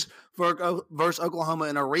 Texas versus Oklahoma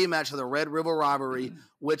in a rematch of the Red River rivalry,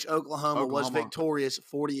 which Oklahoma was Oklahoma. victorious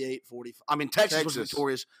 48-45. I mean, Texas was Texas.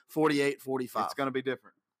 victorious 48-45. It's going to be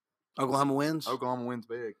different. Oklahoma wins? Oklahoma wins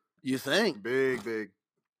big. You think? Big.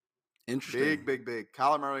 Interesting. Big.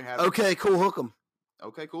 Kyler Murray had Okay, cool. Hook 'em.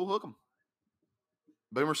 Okay, cool. Hook 'em.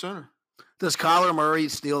 Boomer Sooner. Does Kyler Murray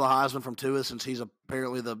steal the Heisman from Tua since he's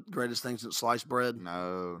apparently the greatest thing since sliced bread?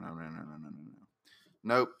 No.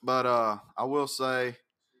 Nope. But I will say,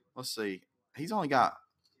 let's see. He's only got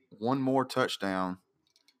one more touchdown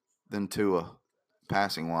than Tua,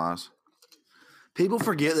 passing wise. People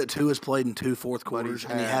forget that Tua's played in 2 fourth But he's quarters,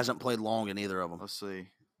 and he had- hasn't played long in either of them. Let's see.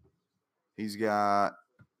 He's got,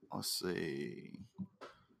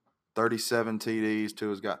 37 TDs.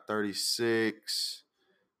 Tua's got 36,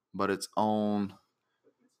 but it's on.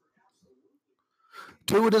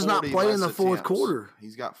 Tua does not 40 play in less the fourth attempts. quarter.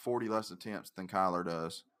 He's got 40 less attempts than Kyler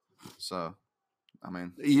does. So, I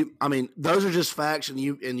mean, Those are just facts, and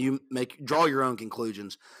you draw your own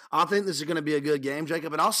conclusions. I think this is going to be a good game,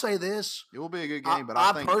 Jacob. And I'll say this: it will be a good game. But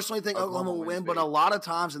I think personally think Oklahoma will wins win. But big. a lot of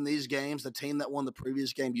times in these games, the team that won the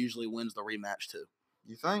previous game usually wins the rematch too.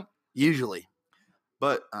 You think? Usually,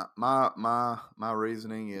 But my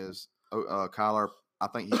reasoning is Kyler, I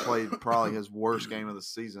think he played probably his worst game of the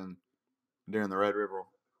season during the Red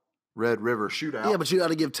River shootout. Yeah, but you got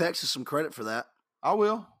to give Texas some credit for that. I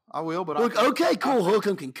will. But Look, okay, cool.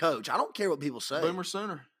 Holcomb can coach. I don't care what people say. Boomer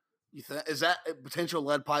Sooner. You think is that a potential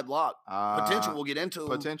lead pipe block? Potential. We'll get into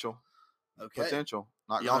potential. Okay. Potential.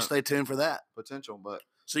 Y'all stay tuned for that. Potential, but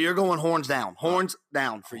so you're going horns down. Horns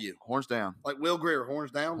down for you. Horns down. Like Will Greer,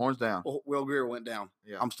 horns down. Horns down. Well, Will Greer went down.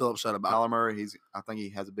 Yeah. I'm still upset about Kyler Murray. I think he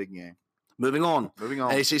has a big game. Moving on.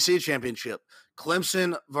 ACC championship.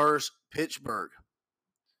 Clemson versus Pittsburgh.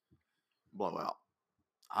 Blowout.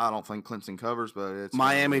 I don't think Clemson covers, but it's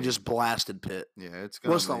Miami just blasted Pitt. Yeah, it's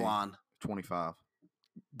going. What's the line? 25.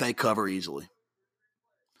 They cover easily.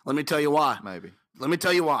 Let me tell you why. Maybe. Let me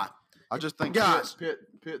tell you why. I just think guys,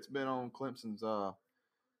 Pitt's been on Clemson's.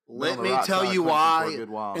 Let me tell you why.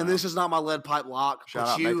 And this is not my lead pipe lock. Shout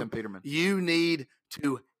out Nathan Peterman. You need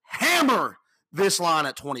to hammer this line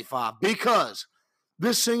at 25 because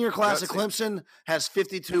this senior class of Clemson has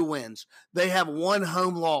 52 wins. They have one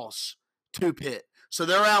home loss to Pitt. So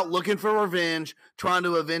they're out looking for revenge, trying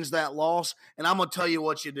to avenge that loss. And I'm going to tell you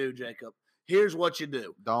what you do, Jacob. Here's what you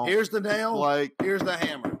do. Here's the nail. Blake. Here's the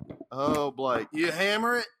hammer. Oh, Blake. You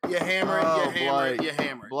hammer it, you hammer it, you hammer it, you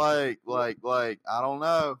hammer it. Blake. I don't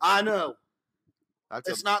know. I know.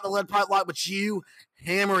 It's not the lead pipe lock, but you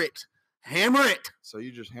hammer it. Hammer it. So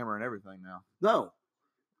you're just hammering everything now. No.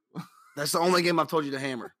 That's the only game I've told you to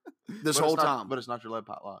hammer this whole time. But it's not your lead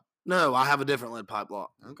pipe lock. No, I have a different lead pipe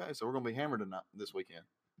lock. Okay, so we're going to be hammered this weekend.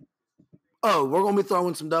 Oh, we're going to be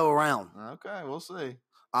throwing some dough around. Okay, we'll see.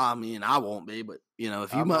 I mean, I won't be, but,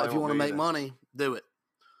 if you want to make money, do it.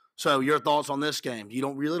 So your thoughts on this game? You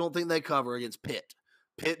don't think they cover against Pitt.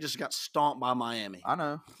 Pitt just got stomped by Miami. I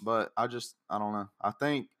know, but I don't know. I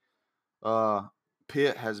think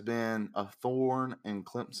Pitt has been a thorn in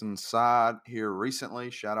Clemson's side here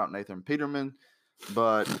recently. Shout out Nathan Peterman.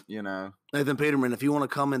 But, Nathan Peterman, if you want to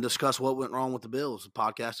come and discuss what went wrong with the Bills, the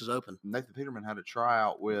podcast is open. Nathan Peterman had a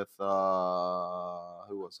tryout with, who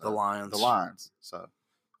was that? The Lions. The Lions. So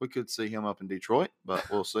we could see him up in Detroit, but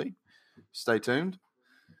we'll see. Stay tuned.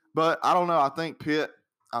 But I don't know. I think Pitt,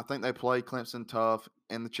 they play Clemson tough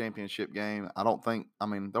in the championship game.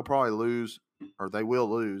 They'll probably lose, or they will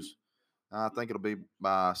lose. I think it'll be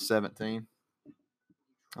by 17.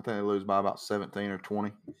 I think they lose by about 17 or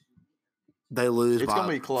 20. They lose. It's going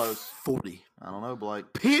to be close. 40. I don't know,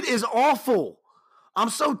 Blake. Pitt is awful. I'm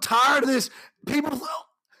so tired of this. People.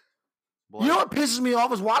 Blake. You know what pisses me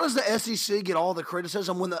off is why does the SEC get all the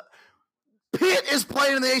criticism when the Pitt is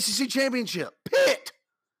playing in the ACC championship?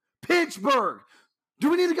 Pittsburgh. Do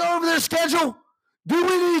we need to go over their schedule? Do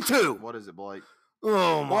we need to? What is it, Blake?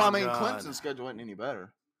 Oh my God. Clemson's schedule isn't any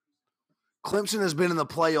better. Clemson has been in the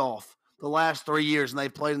playoff the last 3 years, and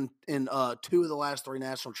they've played in 2 of the last 3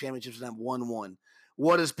 national championships and have won 1.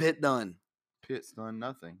 What has Pitt done? Pitt's done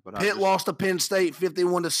nothing. But Pitt lost to Penn State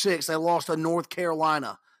 51-6. They lost to North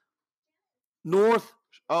Carolina.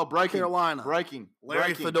 Carolina.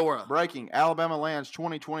 Larry Fedora. Breaking. Alabama lands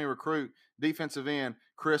 2020 recruit, defensive end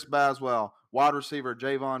Chris Baswell, wide receiver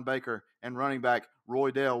Javon Baker, and running back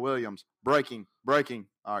Roy Dale Williams. Breaking.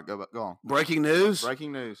 All right, go on. Breaking news.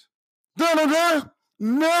 Da-da-da.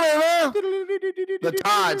 No. The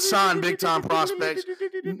Tide signed big-time prospects.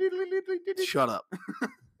 Shut up.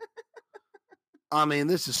 I mean,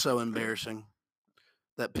 this is so embarrassing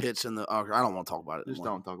that Pitt's in the – I don't want to talk about it. Just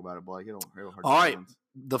don't talk about it, Blake. It'll hurt. All right.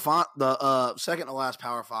 The second to last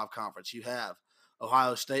Power 5 conference, you have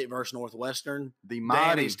Ohio State versus Northwestern. The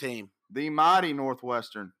mighty team. The mighty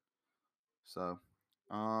Northwestern. So –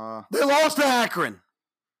 they lost to Akron.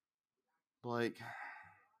 Blake –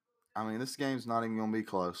 this game's not even going to be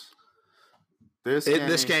close. This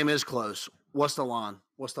game is close. What's the line?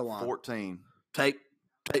 14. Take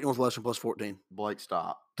Northwestern plus 14. Blake,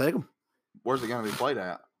 stop. Take them. Where's it going to be played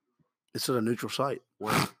at? It's at a neutral site.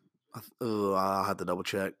 Where? I'll have to double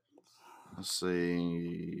check. Let's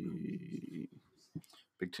see.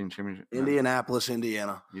 Big Ten Championship. Indianapolis,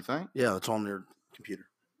 Indiana. You think? Yeah, it's on your computer.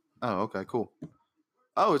 Oh, okay, cool.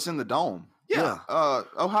 Oh, it's in the Dome. Yeah.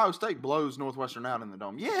 Ohio State blows Northwestern out in the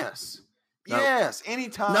Dome. Yes. No. Yes.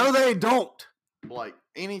 Anytime. No, they don't. Blake,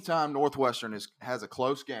 anytime Northwestern has a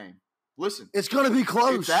close game, listen. It's going to be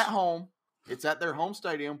close. It's at home. It's at their home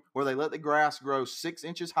stadium where they let the grass grow 6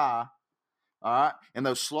 inches high. All right. And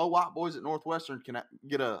those slow white boys at Northwestern can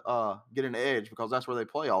get an edge because that's where they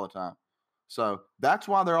play all the time. So that's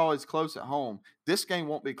why they're always close at home. This game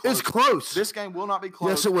won't be close. It's close. This game will not be close.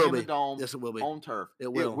 Yes, it will be. The Dome. Yes, it will be. On turf.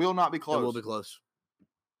 It will. It will not be close. It will be close.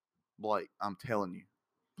 Blake, I'm telling you,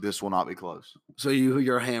 this will not be close. So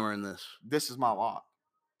you're hammering this. This is my lock.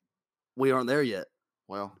 We aren't there yet.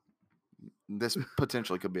 Well, This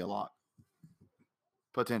potentially could be a lock.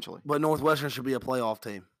 Potentially. But Northwestern should be a playoff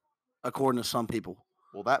team, according to some people.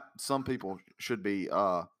 Well, that some people should be.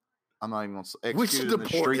 I'm not even going to We should execute in the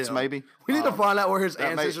deport streets. him. Maybe We need to find out where his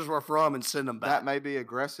that may- ancestors were from and send them back. that may be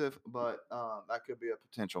aggressive, but that could be a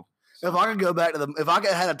potential. If I could go back to if I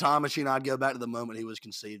had a time machine, I'd go back to the moment he was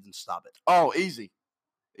conceived and stop it. Oh, easy.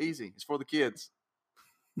 It's for the kids.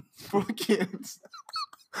 For the kids.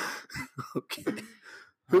 Okay.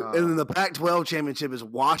 And then the Pac-12 championship is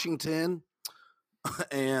Washington,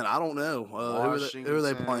 and I don't know who are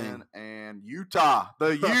they playing. And Utah,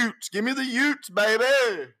 the Utes. Give me the Utes, baby.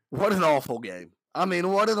 What an awful game! I mean,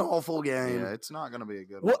 what an awful game. Yeah, it's not going to be a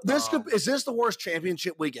good one. Is this the worst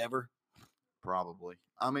championship week ever? Probably.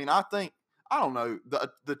 I mean, I don't know.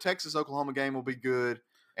 The Texas-Oklahoma game will be good,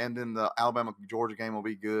 and then the Alabama-Georgia game will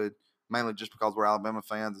be good, mainly just because we're Alabama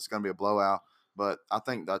fans. It's going to be a blowout. But I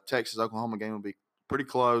think the Texas-Oklahoma game will be pretty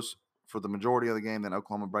close for the majority of the game. Then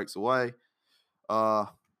Oklahoma breaks away.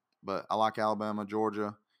 But I like Alabama,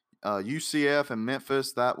 Georgia. UCF and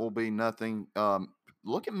Memphis, that will be nothing.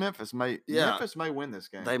 Look at Memphis. Memphis may win this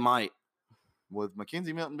game. They might. With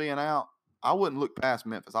Mackenzie Milton being out, I wouldn't look past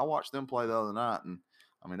Memphis. I watched them play the other night, and,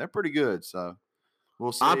 I mean, they're pretty good. So,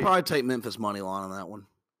 we'll see. I'd probably take Memphis money line on that one.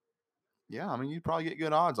 Yeah, I mean, you'd probably get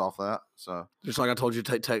good odds off that. So just like I told you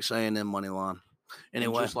to take Texas A&M money line.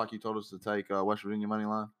 Anyway, just like you told us to take West Virginia money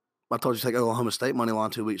line. I told you to take Oklahoma State money line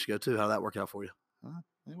 2 weeks ago too. How did that work out for you?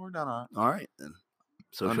 It worked out all right. All right then.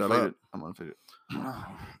 So undefeated. shut up. I'm undefeated.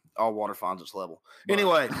 All water finds its level.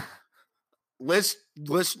 Anyway, let's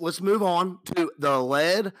move on to the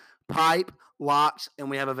lead pipe locks, and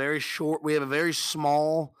we have a very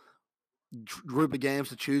small group of games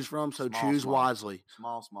to choose from. So choose wisely.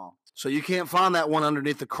 Small. So you can't find that one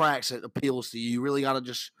underneath the cracks that appeals to you. You really got to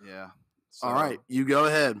just. Yeah. So, all right, you go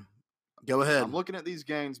ahead. Go ahead. I'm looking at these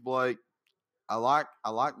games, Blake. I like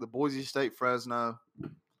the Boise State Fresno.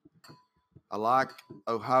 I like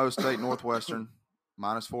Ohio State Northwestern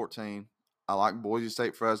 -14. I like Boise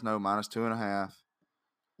State Fresno -2.5.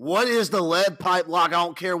 What is the lead pipe lock? I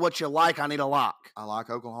don't care what you like. I need a lock. I like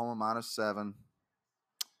Oklahoma -7.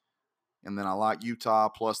 And then I like Utah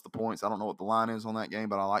plus the points. I don't know what the line is on that game,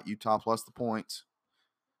 but I like Utah plus the points.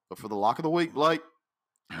 But for the lock of the week, Blake,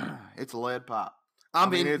 it's a lead pipe. I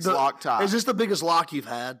mean it's lock tie. Is this the biggest lock you've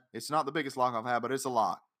had? It's not the biggest lock I've had, but it's a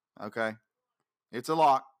lock. Okay? It's a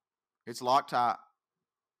lock. It's lock tie.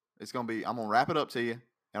 It's going to be – I'm going to wrap it up to you, and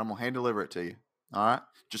I'm going to hand deliver it to you. All right?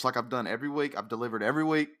 Just like I've done every week. I've delivered every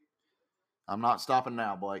week. I'm not stopping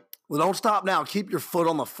now, Blake. Well, don't stop now. Keep your foot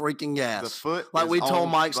on the freaking gas. The foot like we told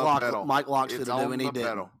Mike Locks to do, and he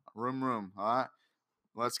didn't. Room. All right?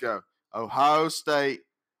 Let's go. Ohio State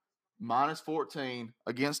 -14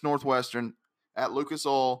 against Northwestern at Lucas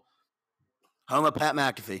Oil. Home of Pat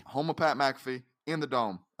McAfee in the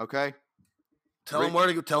Dome. Okay? Tell them where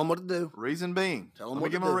to go. Tell them what to do. Reason being. Tell them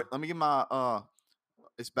what to do. Let me give my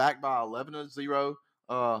it's backed by 11-0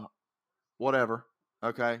 whatever.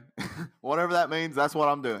 Okay? Whatever that means, that's what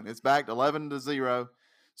I'm doing. It's backed 11-0.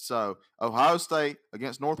 So, Ohio State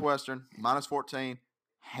against Northwestern -14,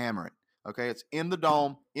 hammer it. Okay? It's in the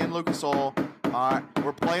Dome, in Lucas Oil. All right?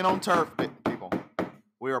 We're playing on turf, people.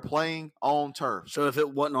 We are playing on turf. So if it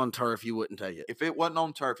wasn't on turf, you wouldn't take it. If it wasn't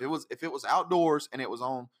on turf, if it was outdoors and it was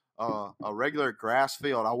on a regular grass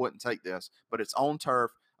field, I wouldn't take this. But it's on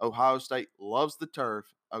turf. Ohio State loves the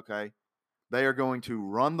turf. Okay, they are going to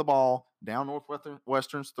run the ball down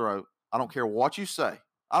Northwestern's throat. I don't care what you say.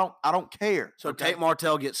 I don't care. So Tate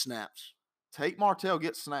Martell gets snaps. Tate Martell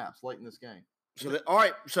gets snaps late in this game. So all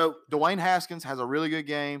right. So Dwayne Haskins has a really good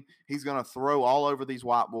game. He's going to throw all over these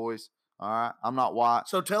white boys. All right, I'm not white.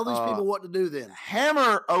 So tell these people what to do then.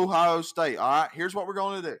 Hammer Ohio State. All right, here's what we're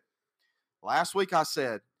going to do. Last week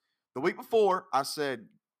the week before I said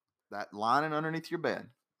that lining underneath your bed,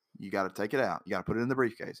 you got to take it out. You got to put it in the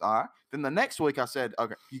briefcase. All right. Then the next week I said,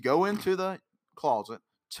 okay, you go into the closet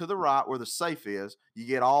to the right where the safe is. You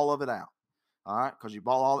get all of it out. All right, because you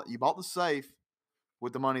bought the safe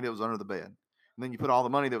with the money that was under the bed, and then you put all the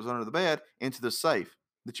money that was under the bed into the safe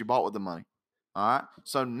that you bought with the money. All right.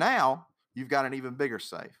 So now you've got an even bigger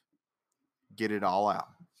safe. Get it all out.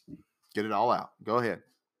 Get it all out. Go ahead.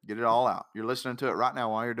 Get it all out. You're listening to it right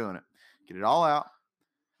now while you're doing it. Get it all out.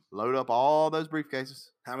 Load up all those briefcases.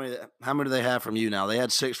 How many do they have from you now? They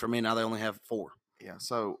had 6 from me. Now they only have 4. Yeah.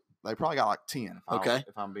 So they probably got like 10.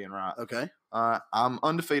 If I'm being right. Okay. I'm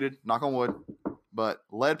undefeated. Knock on wood. But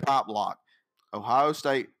lead pipe lock. Ohio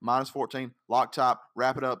State -14. Lock top.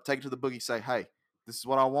 Wrap it up. Take it to the boogie. Say, hey, this is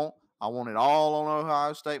what I want. I want it all on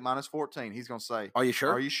Ohio State -14. He's going to say, are you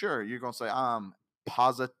sure? Are you sure? You're going to say, I'm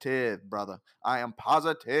positive, brother. I am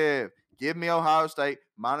positive. Give me Ohio State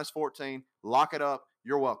 -14. Lock it up.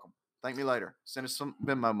 You're welcome. Thank me later. Send us some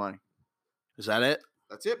Venmo money. Is that it?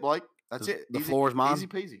 That's it, Blake. That's it. The floor is mine? Easy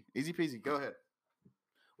peasy. Easy peasy. Go ahead.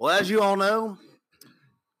 Well, as you all know,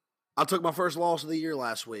 I took my first loss of the year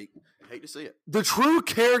last week. Hate to see it. The true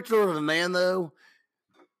character of a man, though,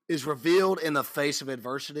 is revealed in the face of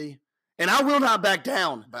adversity. And I will not back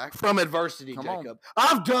down from adversity, Come Jacob. on.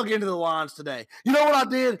 I've dug into the lines today. You know what I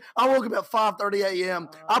did? I woke up at 5:30 a.m.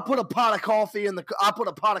 I put a pot of coffee on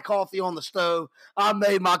the stove. I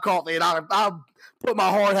made my coffee, and I put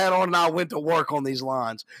my hard hat on, and I went to work on these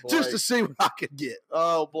lines just to see what I could get.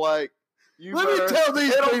 Oh, Blake. Let me tell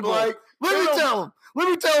these people. Let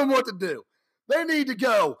me tell them what to do. They need to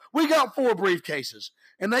go. We got 4 briefcases,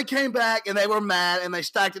 and they came back, and they were mad, and they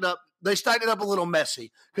stacked it up. They stacked it up a little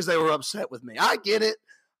messy because they were upset with me. I get it.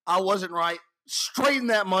 I wasn't right. Straighten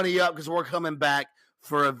that money up because we're coming back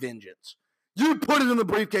for a vengeance. You put it in the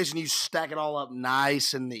briefcase and you stack it all up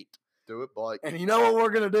nice and neat. Do it, Blake. And you know what we're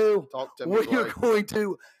going to do? Talk to me, Blake. We're going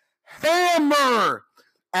to hammer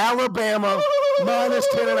Alabama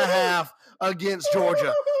 -10.5 against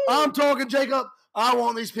Georgia. I'm talking, Jacob. I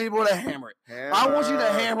want these people to hammer it. I want you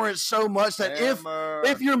to hammer it so much that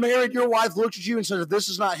if you're married, your wife looks at you and says, if this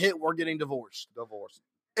is not hit, we're getting divorced.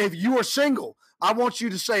 If you are single, I want you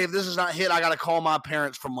to say, if this is not hit, I got to call my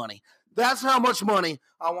parents for money. That's how much money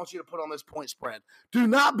I want you to put on this point spread. Do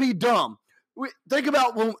not be dumb. Think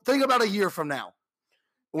about a year from now.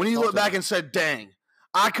 When you look back and said, dang,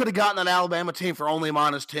 I could have gotten an Alabama team for only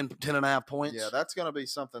 -10.5 points. Yeah, that's going to be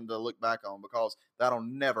something to look back on because that'll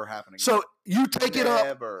never happen again. So you take it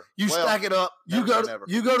up, you stack it up, you go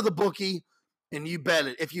to the bookie, and you bet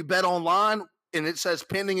it. If you bet online and it says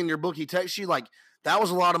pending and your bookie texts you like, that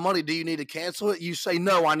was a lot of money. Do you need to cancel it? You say,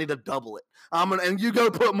 no, I need to double it. And you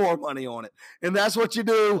go put more money on it. And that's what you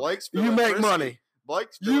do. You make money.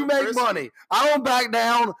 You make money. I don't back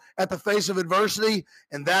down at the face of adversity,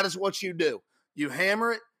 and that is what you do. You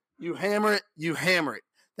hammer it, you hammer it, you hammer it.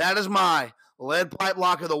 That is my lead pipe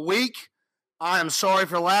lock of the week. I am sorry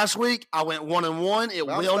for last week. I went 1-1. It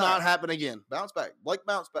will not happen again. Bounce back. Blake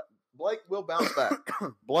bounce back. Blake will bounce back.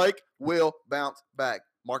 Blake will bounce back.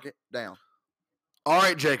 Mark it down. All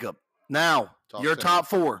right, Jacob. Now, your top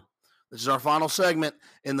 4. This is our final segment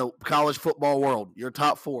in the college football world. Your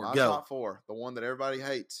top 4. My Go. top 4. The one that everybody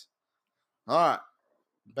hates. All right.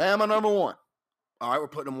 Bama number 1. All right, we're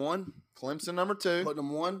putting them 1. Clemson number 2. Putting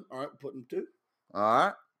them 1. All right, we're putting them 2. All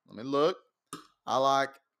right. Let me look. I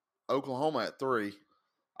like Oklahoma at 3.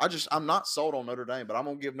 I'm not sold on Notre Dame, but I'm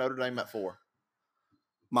going to give Notre Dame at 4.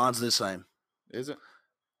 Mine's the same. Is it?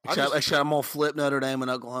 Except I'm going to flip Notre Dame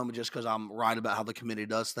and Oklahoma just because I'm right about how the committee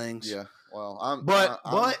does things. Yeah. Well,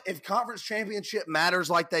 But if conference championship matters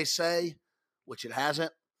like they say, which it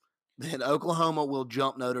hasn't, then Oklahoma will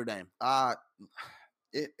jump Notre Dame.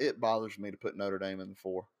 It bothers me to put Notre Dame in the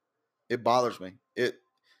 4. It bothers me.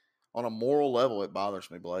 On a moral level, it bothers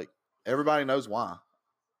me, Blake. Everybody knows why.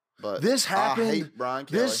 But this happened. I hate Brian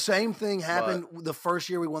Kelly. This same thing happened the first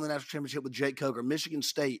year we won the national championship with Jake Coker. Michigan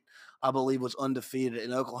State, I believe, was undefeated,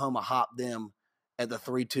 and Oklahoma hopped them at the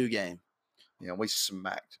 3-2 game. Yeah, we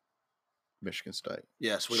smacked Michigan State.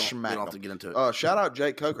 Yes, we don't have to get into it. Shout out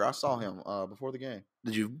Jake Coker. I saw him before the game.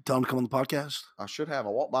 Did you tell him to come on the podcast? I should have. I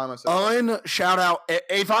walked by myself. Shout out.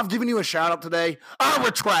 If I've given you a shout out today, I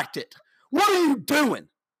retract it. What are you doing?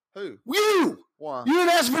 Who? You. Why? You didn't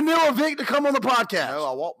ask Vanilla Vic to come on the podcast. No,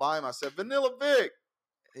 I walked by him. I said, Vanilla Vic.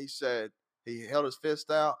 He said, he held his fist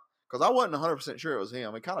out because I wasn't 100% sure it was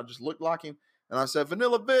him. It kind of just looked like him. And I said,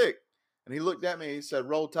 Vanilla Vic. And he looked at me. He said,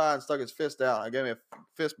 roll tide, and stuck his fist out. I gave me a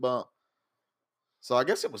fist bump. So I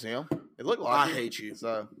guess it was him. It looked like him. I hate you.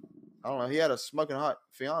 So I don't know. He had a smoking hot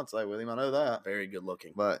fiance with him. I know that. Very good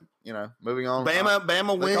looking. But, moving on.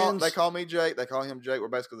 Bama wins. They call me Jake. They call him Jake. We're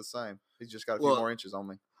basically the same. He's just got a few more inches on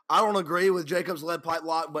me. I don't agree with Jacob's lead pipe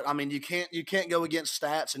lock, but I mean, you can't go against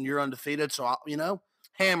stats and you're undefeated. So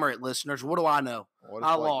hammer it, listeners. What do I know?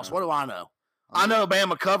 I lost. What do I know? I know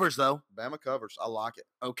Bama covers though. Bama covers. I like it.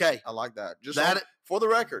 Okay, I like that. Just that for the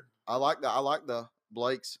record, I like that. I like the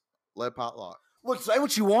Blake's lead pipe lock. Look, say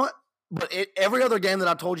what you want, but every other game that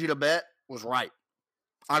I told you to bet was right.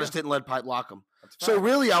 I just didn't lead pipe lock them. So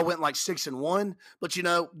really, I went like 6-1. But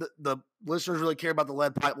the listeners really care about the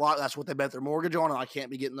lead pipe lock. That's what they bet their mortgage on, and I can't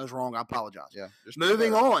be getting those wrong. I apologize. Yeah.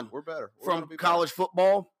 Moving on. We're better. From college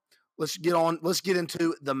football. Let's get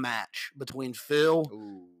into the match between Phil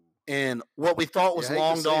and what we thought was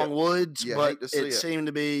Long Dong Woods, but it seemed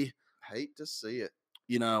to be. Hate to see it.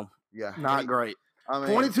 Not great. I mean,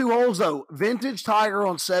 22 holes though. Vintage Tiger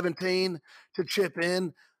on 17 to chip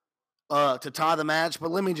in. to tie the match.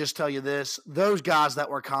 But let me just tell you this. Those guys that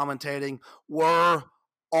were commentating were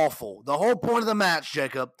awful. The whole point of the match,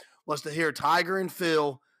 Jacob, was to hear Tiger and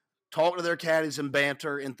Phil talk to their caddies and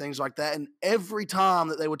banter and things like that. And every time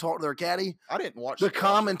that they would talk to their caddy, I didn't watch the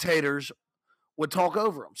commentators would talk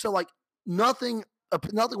over them. So, like, nothing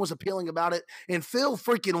was appealing about it. And Phil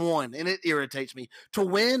freaking won, and it irritates me. To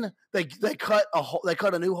win, they cut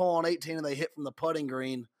a new hole on 18, and they hit from the putting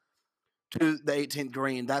green to the 18th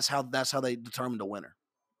green. That's how they determined a winner.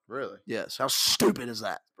 Really? Yes. How stupid is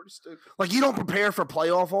that? Pretty stupid. Like, you don't prepare for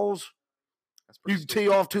playoff holes. You tee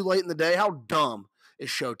off too late in the day. How dumb is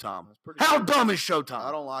Showtime? How dumb is Showtime?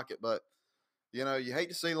 I don't like it, but you hate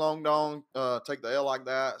to see Long Dong take the L like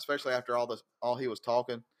that, especially after all he was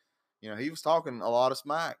talking. He was talking a lot of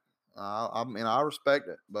smack. I respect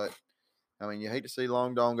it, but you hate to see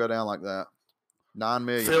Long Dong go down like that. $9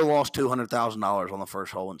 million. Phil lost $200,000 on the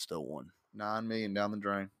first hole and still won. $9 million down the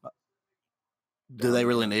drain. Do they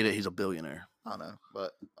really need it? He's a billionaire. I know,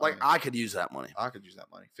 but I could use that money. I could use that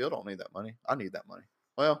money. Phil don't need that money. I need that money.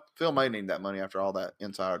 Well, Phil may need that money after all that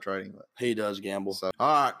insider trading. But he does gamble. So,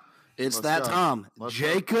 all right. It's that time.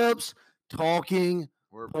 Jacob's talking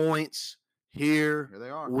points. Here they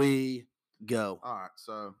are. We go. All right.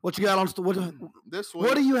 So what you got on this week?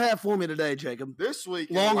 What do you have for me today, Jacob? This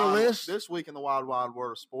week, longer list. This week in the wide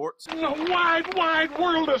world of sports. In the wide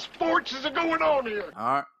world of sports is going on here.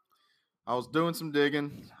 All right. I was doing some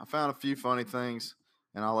digging. I found a few funny things,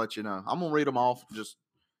 and I'll let you know. I'm gonna read them off. Just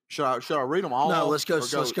should I read them all? No, let's go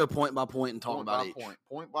point by point and talk about each.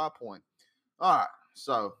 Point by point. All right.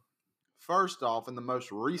 So first off, in the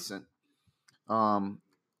most recent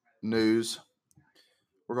news,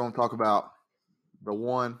 we're going to talk about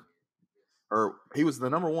he was the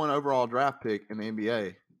number 1 overall draft pick in the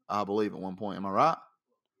NBA, I believe, at one point. Am I right?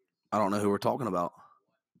 I don't know who we're talking about.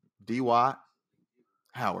 Dwight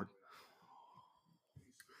Howard.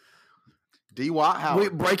 Dwight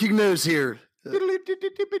Howard. Breaking news here.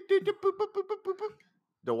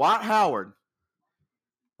 Dwight Howard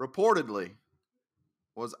reportedly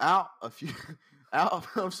was out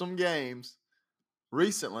of some games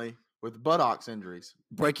recently with buttocks injuries.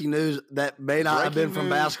 Breaking news that may not have been from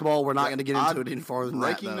basketball. We're not going to get into it any farther than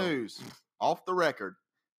that. Breaking news off the record.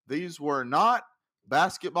 These were not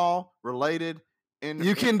basketball related.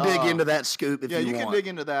 You can dig into that scoop if you want. Yeah, you can dig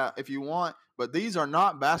into that if you want, but these are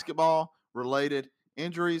not basketball related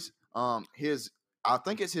injuries. I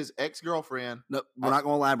think it's his ex-girlfriend. No, we're not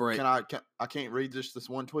going to elaborate. I can't read just this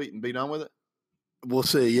one tweet and be done with it? We'll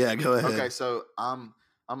see. Yeah, go ahead. Okay, so I'm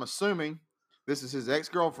assuming this is his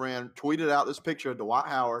ex-girlfriend tweeted out this picture of Dwight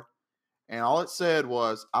Howard, and all it said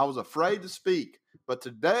was, "I was afraid to speak, but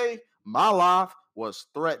today my life was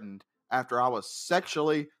threatened after I was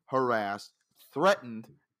sexually harassed, threatened,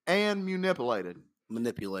 and manipulated.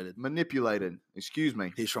 Excuse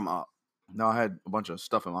me. He's from Op. No, I had a bunch of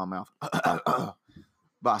stuff in my mouth.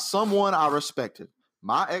 By someone I respected.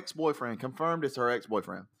 My ex-boyfriend confirmed it's her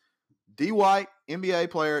ex-boyfriend. Dwight, NBA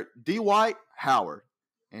player Dwight Howard,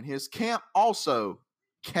 and his camp also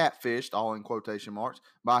catfished, all in quotation marks,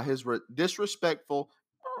 by his disrespectful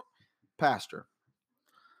pastor."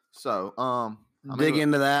 So, dig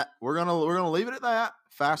into that. We're gonna leave it at that.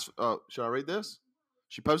 Should I read this?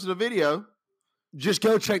 She posted a video. Just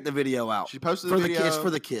go check the video out. She posted the video. It's for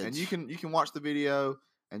the kids. And you can watch the video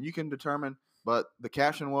and you can determine. But the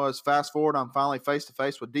caption was, "Fast forward, I'm finally face to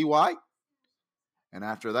face with Dwight. And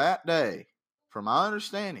after that day, from my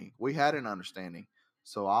understanding, we had an understanding.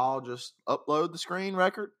 So I'll just upload the screen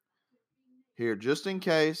record here just in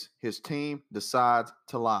case his team decides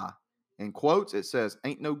to lie." In quotes, it says,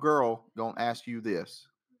 "Ain't no girl gonna ask you this."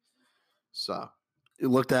 So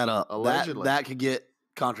look that up. Allegedly. That could get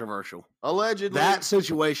controversial. Allegedly. That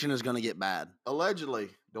situation is going to get bad.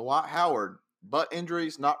 Allegedly, Dwight Howard, butt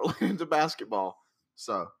injuries not related to basketball.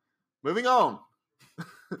 So, moving on.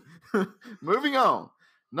 Moving on.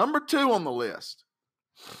 Number 2 on the list.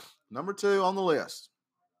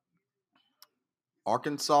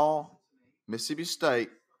 Arkansas, Mississippi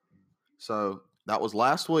State. So, that was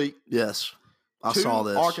last week. Yes. I saw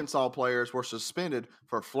this. 2 Arkansas players were suspended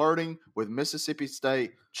for flirting with Mississippi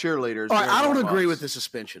State cheerleaders. All right, I don't agree with the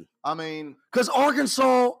suspension. I mean, because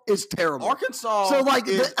Arkansas is terrible. Arkansas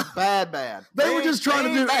is bad. They were just trying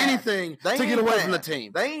to do anything to get away from the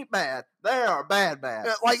team. They ain't bad. They are bad.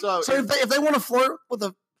 So if they want to flirt with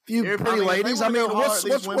a few pretty ladies,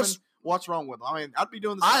 what's wrong with them? I mean, I'd be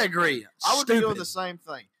doing the same I agree. Thing. I would be doing the same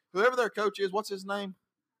thing. Whoever their coach is, what's his name?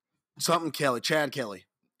 Something Kelly, Chad Kelly.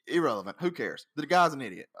 Irrelevant. Who cares? The guy's an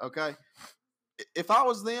idiot. Okay. If I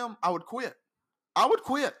was them, I would quit.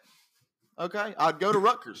 Okay. I'd go to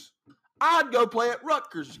Rutgers. I'd go play at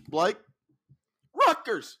Rutgers, Blake.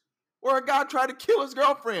 Rutgers, where a guy tried to kill his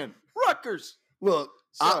girlfriend. Rutgers. Look,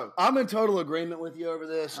 So I'm in total agreement with you over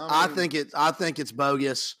this. I I mean- think it's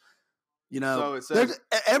bogus. You know, So it says-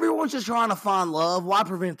 everyone's just trying to find love. Why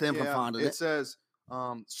prevent them from yeah, finding it it? says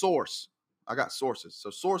source. I got sources. So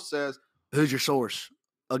source says, Who's your source?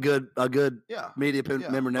 A good yeah, media yeah,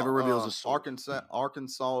 member never reveals a source.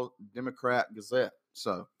 Arkansas Democrat Gazette.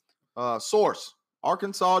 So source: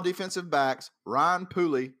 Arkansas defensive backs Ryan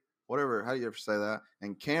Pooley, whatever, how do you ever say that,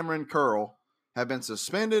 and Cameron Curl have been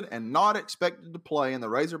suspended and not expected to play in the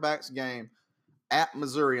Razorbacks game at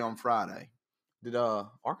Missouri on Friday. Did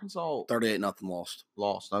Arkansas 38-0 lost.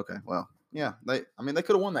 lost? Okay, well, yeah, they could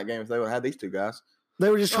have won that game if they would have had these two guys They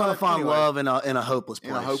were just trying Well, to find anyway. love in a hopeless place.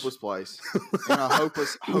 in a hopeless place, in a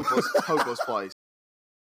hopeless place.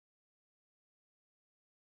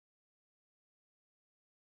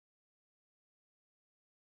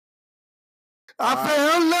 I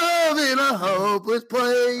found love in a hopeless Oh,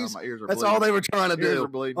 place. my ears are That's bleeding. all they were trying to Ears do. are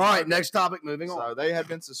bleeding. All right, next topic. Moving on. So they had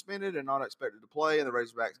been suspended and not expected to play in the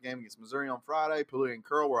Razorbacks game against Missouri on Friday. Pooley and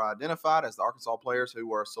Curl were identified as the Arkansas players who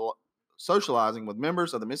were socializing with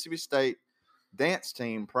members of the Mississippi State dance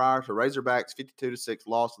team prior to Razorbacks' 52-6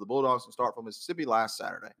 loss to the Bulldogs in Starkville, Mississippi last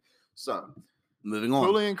Saturday. So Moving on.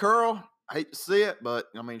 Pooley and Curl, I hate to see it, but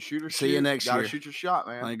I mean, shoot or shoot. See you next Gotta year. shoot your shot,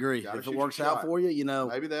 man. I agree. Gotta If shoot it your works out shot. for you, you know,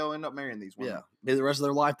 Maybe they'll end up marrying these women. yeah, maybe the rest of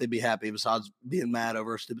their life they'd be happy besides being mad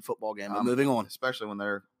over a stupid football game. But moving on. Especially when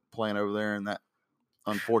they're playing over there in that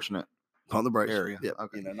unfortunate Pump the brakes. area. Yep.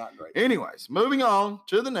 Okay. You know, not great. Anyways, moving on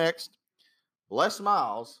to the next. Les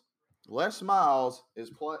Miles. Les Miles is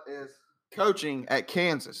coaching at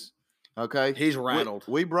Kansas. Okay, He's rattled.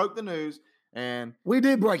 We broke the news, and We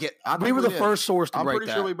did break it. I think We were we the did. first source to I'm break pretty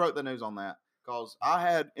that. sure we broke the news on that because I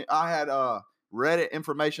had Reddit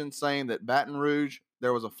information saying that Baton Rouge,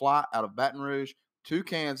 there was a flight out of Baton Rouge to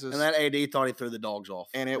Kansas, And that AD thought he threw the dogs off.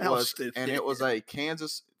 and it That was stupid. a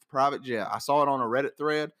Kansas private jet. I saw it on a Reddit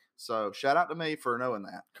thread, so shout out to me for knowing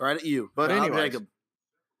that. Credit you. But Shout out anyways, Jacob.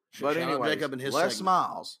 But Shout out anyways, Jacob and his Les segment.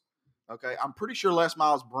 Miles. Okay, I'm pretty sure Les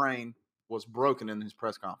Miles' brain was broken in his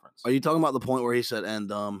press conference, Are you talking about the point where he said, and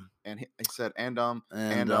he said and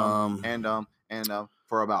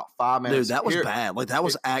for about 5 minutes. dude, that was Here- bad. Like that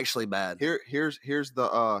was actually bad. Here's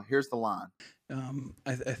the line.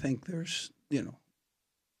 I think there's,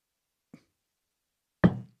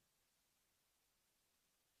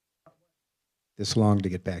 this long to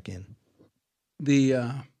get back in.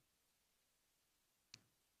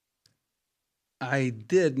 I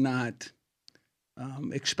did not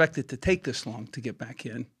expect it to take this long to get back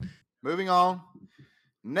in. Moving on.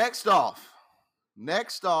 Next off,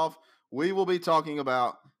 we will be talking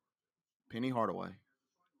about Penny Hardaway.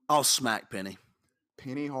 I'll smack Penny.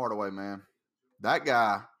 Penny Hardaway, man. That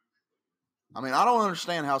guy. I mean, I don't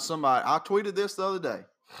understand how I tweeted this the other day.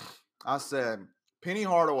 I said, Penny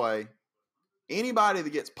Hardaway, anybody that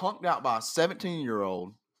gets punked out by a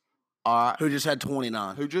 17-year-old Who just had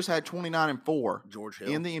 29. who just had 29 and 4 George Hill.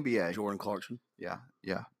 in the NBA. Jordan Clarkson. Yeah.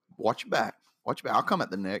 Watch your back. I'll come at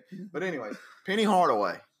the neck. But anyway, Penny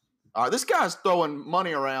Hardaway. All right, this guy's throwing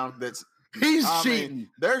money around that's He's I cheating. mean,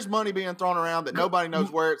 there's money being thrown around that nobody knows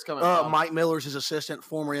where it's coming from. Mike Miller's his assistant,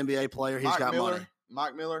 former NBA player. He's got money.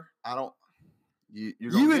 Mike Miller, I don't. You're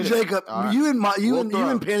You gonna and get it. Jacob, All right. you and We'll you throw.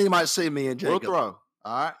 and Penny might see me and We'll Jacob. throw.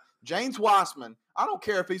 All right. James Wiseman. I don't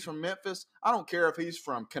care if he's from Memphis. I don't care if he's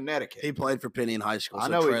from Connecticut. He played for Penny in high school, so I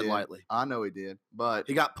know he tread did. lightly. I know he did, but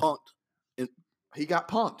He got punked. he got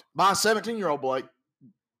punked by a 17-year-old Blake.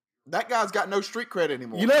 That guy's got no street cred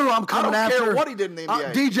anymore. You know who I'm I coming don't after? care what he did in the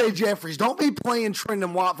NBA. DJ Jeffries. Don't be playing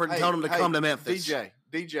Trendon Watford and telling him to come to Memphis.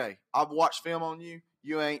 DJ, I've watched film on you.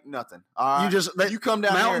 You ain't nothing. All right. You come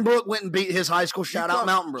down Mountain here. Brook went and beat his high school. Shout out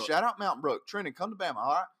Mountain Brook. Shout out Mountain Brook. Trendon, come to Bama.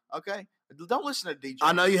 All right. Okay. Don't listen to DJ.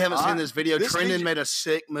 I know you haven't all seen right? this video. This Trendon DJ made a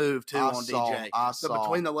sick move too on DJ. I The saw.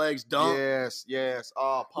 between the legs dunk. Yes.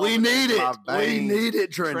 Oh, We pumping need into it. my We veins. need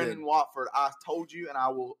it, Trendon Trendon. Watford. I told you, and I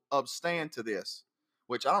will abstain to this.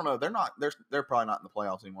 Which I don't know. They're not. They're probably not in the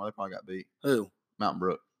playoffs anymore. They probably got beat. Who? Mountain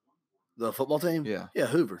Brook. The football team? Yeah. Yeah,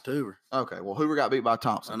 Hoover. To Hoover. Okay. Well, Hoover got beat by I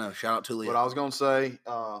Thompson. know. Shout out to Lee. What I was gonna say,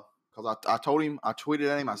 because I told him, I tweeted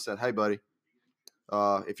at him. I said, "Hey, buddy,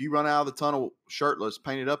 if you run out of the tunnel shirtless,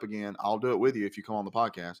 painted up again, I'll do it with you if you come on the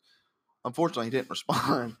podcast." Unfortunately, he didn't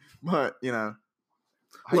respond. But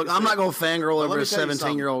I hate Look, to I'm say not it. going to fangirl But over let a me tell you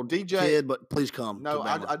something. 17-year-old DJ kid, but please come. No, to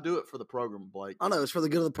Bama. I do it for the program, Blake. I know. It's for the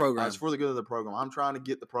good of the program. It's for the good of the program. I'm trying to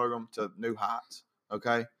get the program to new heights.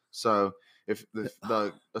 Okay, so if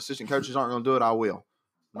the assistant coaches aren't going to do it, I will.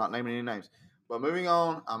 I'm not naming any names. But moving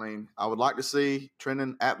on, I mean, I would like to see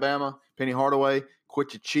Trendon at Bama, Penny Hardaway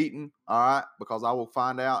Quit your cheating, all right? Because I will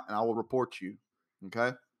find out and I will report you.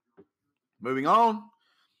 Okay? Moving on.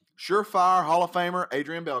 Surefire Hall of Famer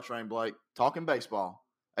Adrian Beltre, Blake. Talking baseball.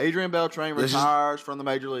 Adrian Beltre retires from the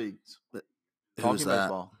major leagues. Who's that?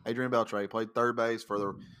 Baseball. Adrian Beltre played third base for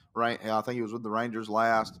the I think he was with the Rangers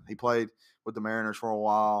last. He played with the Mariners for a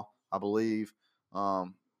while, I believe.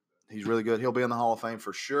 He's really good. He'll be in the Hall of Fame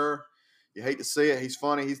for sure. You hate to see it. He's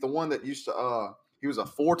funny. He's the one that used to he was a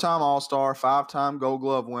 4-time All-Star, 5-time Gold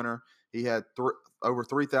Glove winner. He had over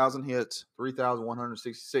 3,000 hits,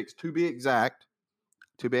 3,166 to be exact.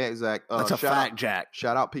 That's a fact, Jack.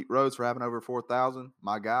 Shout out Pete Rose for having over 4,000.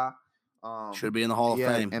 My guy. Should be in the Hall of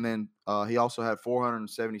Fame. And then he also had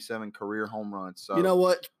 477 career home runs. So you know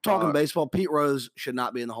what? Talking baseball, Pete Rose should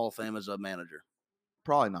not be in the Hall of Fame as a manager.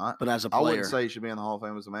 Probably not. But as a player. I wouldn't say he should be in the Hall of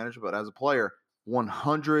Fame as a manager, but as a player,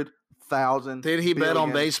 100,000. Did he bet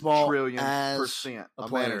on baseball trillion as percent a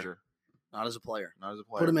player. Manager? Not as a player. Not as a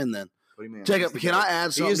player. Put him in then. Put him in. Jacob, can I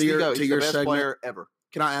add something to your best segment? Player ever.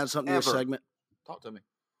 Can I add something to your segment? Talk to me.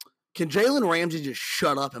 Can Jalen Ramsey just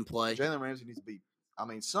shut up and play? Jalen Ramsey needs to be. I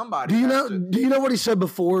mean, somebody. Do you know what he said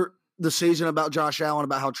before the season about Josh Allen,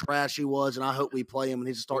 about how trash he was, and I hope we play him when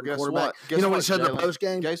he's a starting quarterback? You know what he said in the post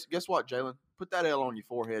game? Guess what, Jalen? Put that L on your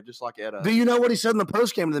forehead, just like Ed. Do you know what he said in the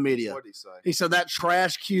post game to the media? What did he say? He said that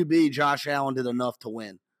trash QB Josh Allen did enough to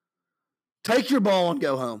win. Take your ball and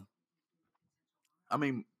go home. I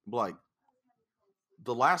mean, Blake,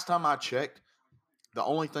 the last time I checked, the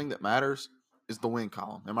only thing that matters is the win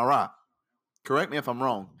column. Am I right? Correct me if I'm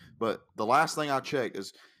wrong, but the last thing I checked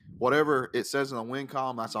is whatever it says in the win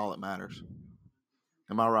column, that's all that matters.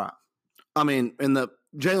 Am I right? I mean,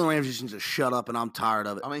 Jalen Ramsey needs to shut up, and I'm tired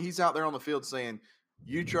of it. I mean, he's out there on the field saying,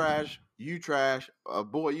 you trash,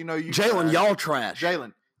 boy, you know you Jalen, y'all trash.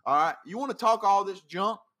 Jalen, all right, you want to talk all this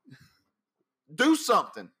junk? Do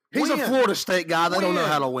something. He's a Florida State guy. They don't know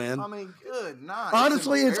how to win. I mean, good night.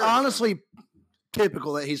 Honestly, it's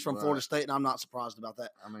typical that he's from Florida State, and I'm not surprised about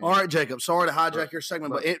that. I mean, all right, Jacob, sorry to hijack your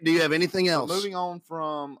segment, but do you have anything else? Moving on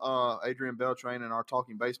from Adrian Beltre and our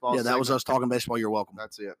Talking Baseball that was us talking baseball. You're welcome.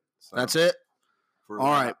 That's it. So that's it? All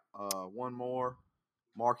right. One more.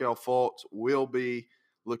 Markel Fultz will be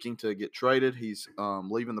looking to get traded. He's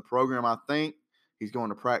leaving the program, I think. He's going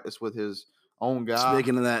to practice with his own guy.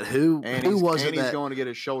 Speaking of that, who was it? He's going to get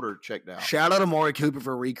his shoulder checked out. Shout out to Amari Cooper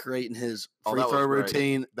for recreating his free throw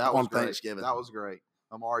routine on Thanksgiving. That was great.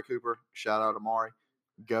 Amari Cooper, shout out to Amari.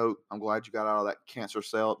 GOAT. I'm glad you got out of that cancer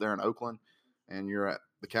cell up there in Oakland, and you're at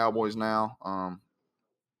the Cowboys now.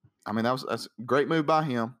 I mean, that's a great move by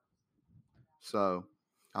him. So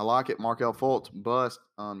I like it. Markel Fultz, bust.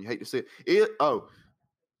 You hate to see it.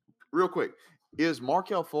 Real quick. Is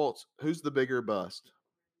Markel Fultz, who's the bigger bust?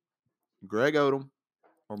 Greg Odom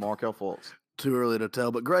or Markel Fultz? Too early to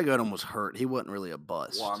tell, but Greg Odom was hurt. He wasn't really a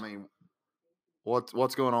bust. Well, I mean,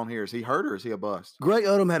 what's going on here? Is he hurt or is he a bust? Greg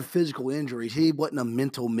Odom had physical injuries. He wasn't a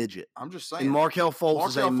mental midget. I'm just saying. And Markel Fultz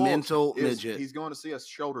is a mental midget. He's going to see a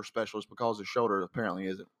shoulder specialist because his shoulder apparently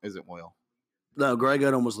isn't well. No, Greg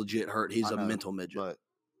Odom was legit hurt. He's a mental midget.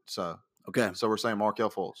 Okay. So we're saying Markel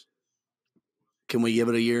Fultz. Can we give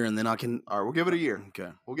it a year and then I can? All right, we'll give it a year.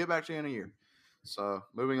 Okay. We'll get back to you in a year. So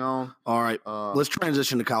moving on. All right. Let's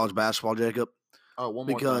transition to college basketball, Jacob. Oh, one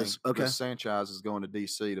more thing. Okay. Sanchez is going to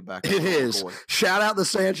D.C. to back up. It is. Shout out to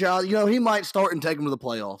Sanchez. You know, he might start and take him to the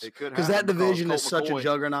playoffs. It could because that division is such a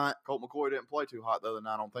juggernaut. Colt McCoy didn't play too hot the other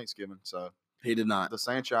night on Thanksgiving, so he did not. The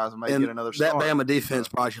Sanchez may get another start. That Bama defense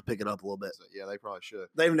probably should pick it up a little bit. So, yeah, they probably should.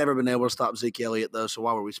 They've never been able to stop Zeke Elliott, though, so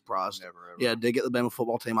why were we surprised? Never, ever. Yeah, did get the Bama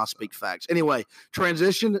football team. I speak facts. Anyway,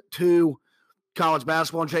 transition to college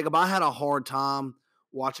basketball. And Jacob, I had a hard time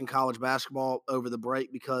watching college basketball over the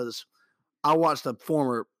break because I watched a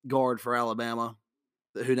former guard for Alabama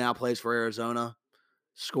who now plays for Arizona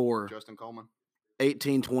score Justin Coleman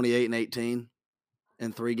 18, 28, and 18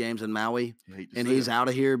 in 3 games in Maui. And he's out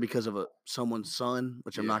of here because of someone's son,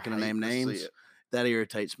 which I'm not going to name names. That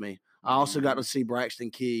irritates me. I also got to see Braxton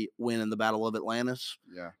Key win in the Battle of Atlantis.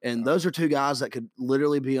 Yeah. And those are 2 guys that could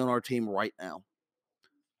literally be on our team right now.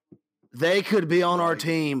 They could be on our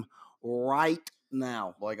team right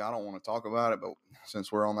now. Like, I don't want to talk about it, but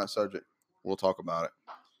since we're on that subject, we'll talk about it.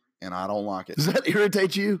 And I don't like it. Does that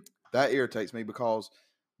irritate you? That irritates me because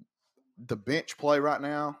the bench play right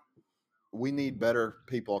now, we need better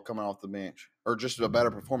people coming off the bench or just a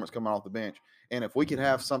better performance coming off the bench. And if we could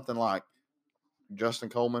have something like Justin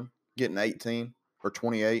Coleman getting 18 or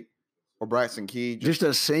 28 or Braxton Key. Just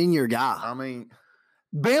a senior guy. I mean.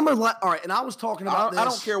 Bama's like, all right, and I was talking about this. I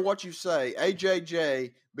don't care what you say.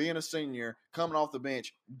 AJJ being a senior, coming off the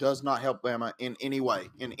bench, does not help Bama in any way.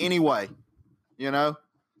 You know?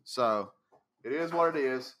 So, It is what it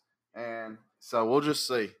is, and so we'll just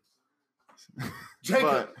see.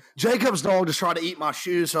 Jacob's dog just tried to eat my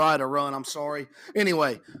shoes, so I had to run. I'm sorry.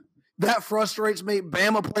 Anyway, that frustrates me.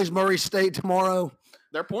 Bama plays Murray State tomorrow.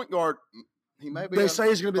 Their point guard, he may be. They say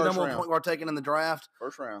he's going to be the first number one round. point guard taken in the draft.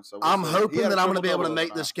 First round. So I'm hoping that I'm going to be able to triple-double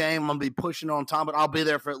make this game. I'm going to be pushing on time, but I'll be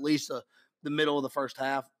there for at least the middle of the first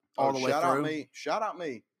half, all the way through. Shout out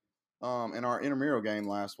me. In our intramural game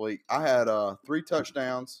last week, I had 3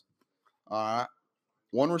 touchdowns. All right,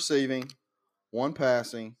 1 receiving, 1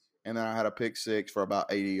 passing, and then I had a pick 6 for about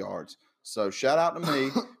 80 yards. So shout out to me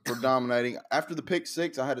for dominating. After the pick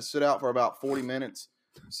 6, I had to sit out for about 40 minutes.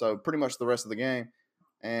 So pretty much the rest of the game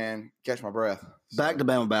and catch my breath. Back to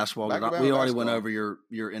Bama basketball. Back to Bama we already basketball. went over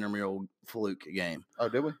your intramural fluke game. Oh,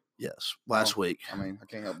 did we? Yes, last week. I mean, I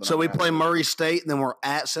can't help but So not we ask. play Murray State, and then we're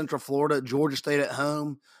at Central Florida, Georgia State at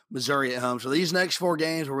home, Missouri at home. So these next 4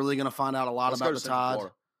 games, we're really going to find out a lot Let's go about to the Central Tide.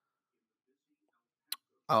 Florida.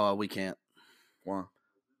 Oh, we can't Why?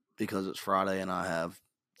 because it's Friday, and I have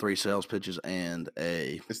 3 sales pitches and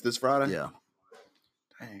It's this Friday? yeah,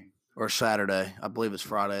 Dang. or Saturday. I believe it's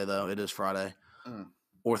Friday though. It is Friday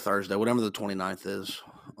or Thursday, whatever the 29th is.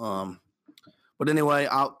 But anyway,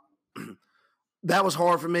 that was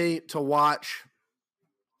hard for me to watch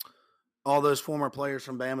all those former players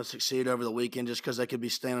from Bama succeed over the weekend just because they could be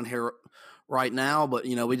standing here right now. But,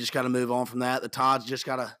 we just got to move on from that. The Tide's just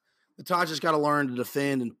got to learn to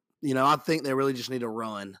defend. And, I think they really just need to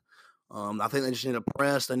run. I think they just need to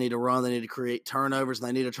press. They need to run. They need to create turnovers. And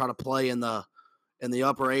they need to try to play in the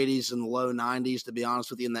upper 80s and the low 90s, to be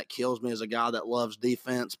honest with you. And that kills me as a guy that loves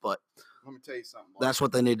defense. But Let me tell you something. that's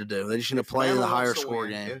what they need to do. They just need to play the higher score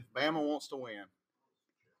game. If Bama wants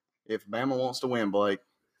to win, Blake,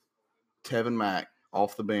 Tevin Mack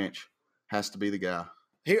off the bench has to be the guy.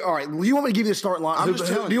 Here, all right. You want me to give you the starting line? I'm just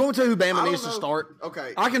telling do you want me to tell you who I Bama don't needs to know. start?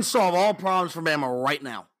 Okay. I can solve all problems for Bama right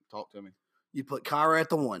now. Talk to me. You put Kyra at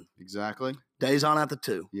the 1, Exactly. Dazon at the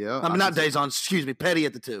 2. Yeah. I mean, not can see- Dazon. Excuse me, Petty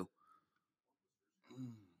at the 2,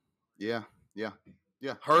 Yeah.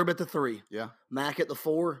 Herb at the 3, Yeah. Mack at the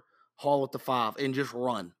 4, Hall at the 5, and just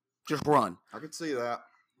run. Just run. I could see that.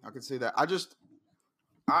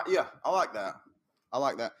 I like that. I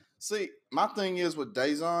like that. See, my thing is with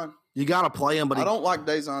Dazon, You got to play him, but I don't like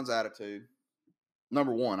Dazon's attitude.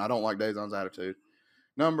 Number 1, I don't like Dazon's attitude.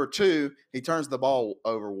 Number 2, he turns the ball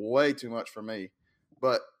over way too much for me.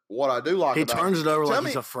 But what I do like he about turns it over Tell like me-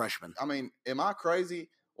 he's a freshman. I mean, am I crazy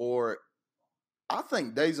or I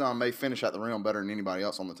think Dazon may finish at the rim better than anybody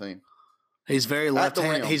else on the team. He's very At left the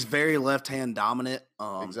hand. rim. He's very left hand dominant.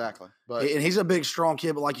 Exactly. But And he's a big, strong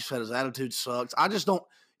kid. But like you said, his attitude sucks. I just don't.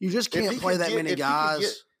 You just if can't he play could that get- many if he could guys.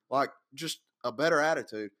 get, like just a better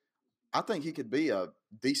attitude, I think he could be a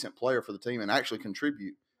decent player for the team and actually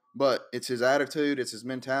contribute. But it's his attitude, it's his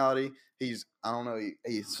mentality. I don't know.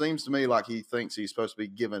 He seems to me like he thinks he's supposed to be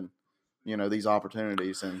given, these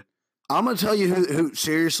opportunities. And I'm going to tell you who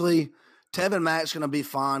seriously, Tevin Mack's going to be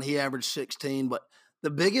fine. He averaged 16, but the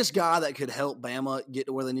biggest guy that could help Bama get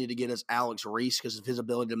to where they need to get is Alex Reese because of his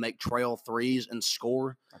ability to make trail threes and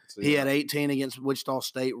score. I could see He that. had 18 against Wichita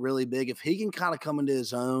State, really big. If he can kind of come into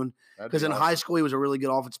his own, That'd because be in awesome. high school he was a really good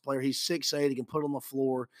offensive player. He's 6'8", he can put on the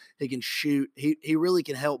floor, he can shoot. He really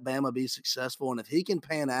can help Bama be successful. And if he can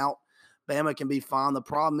pan out, Bama can be fine. The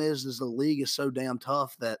problem is the league is so damn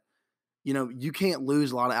tough that you can't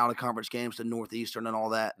lose a lot of out of conference games to Northeastern and all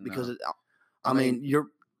that because No. I mean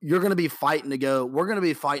you're going to be fighting to go. We're going to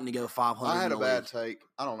be fighting to go 500. I had in a the bad league. take.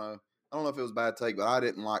 I don't know if it was a bad take, but I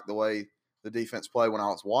didn't like the way the defense played when I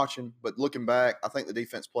was watching. But looking back, I think the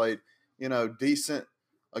defense played, decent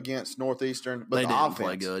against Northeastern. But They the didn't offense,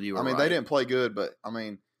 play good. You were they right. didn't play good, but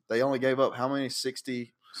they only gave up how many?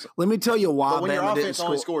 60. Let me tell you why But when your Bama didn't offense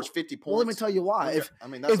only score. scores 50 points. Well, let me tell you why. that's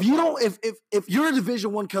If the you problem. don't, if you're a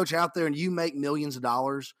Division I coach out there and you make millions of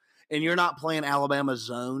dollars and you're not playing Alabama's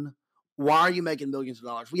zone, why are you making millions of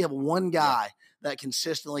dollars? We have one guy that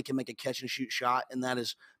consistently can make a catch and shoot shot, and that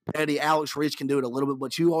is Petty. Alex Reese can do it a little bit,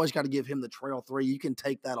 but you always got to give him the trail three. You can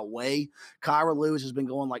take that away. Kyra Lewis has been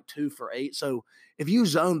going like 2 for 8. So if you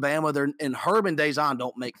zone Bama, and Herb and Dazon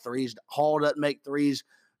don't make threes. Hall doesn't make threes.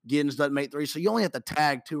 Giddens doesn't make threes. So you only have to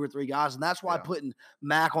tag 2 or 3 guys. And that's why Yeah. putting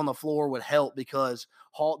Mack on the floor would help because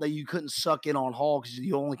you couldn't suck in on Hall because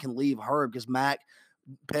you only can leave Herb because Mack,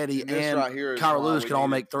 Petty, this and right here is Kyra why Lewis we can all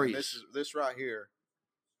needed- make and threes. This right here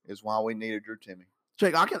is why we needed Drew Timmy.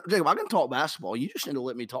 Jacob, I can talk basketball. You just need to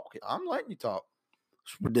let me talk it. I'm letting you talk.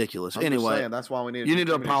 It's ridiculous. I'm just Anyway, saying, that's why we needed. you Drew need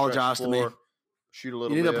to Timmy stretch apologize the to me. floor, shoot a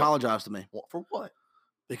little you need bit. to apologize to me For what?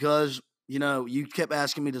 because you know, you kept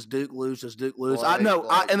asking me, does Duke lose? Does Duke lose? Blake, I know.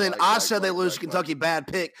 Blake, And then Blake, I Blake, said they Blake, lose to Blake, Kentucky. Bad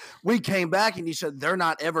pick. We came back and you said they're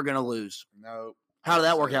not ever going to lose. No. How did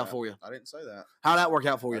that work say out for you? I didn't say that. How did that work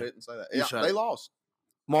out for I you? didn't say that. You Yeah, said they it. lost.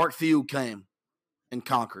 Mark Few came and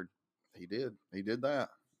conquered. He did. He did that.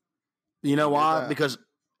 You know He did why? that. Because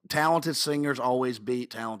talented singers always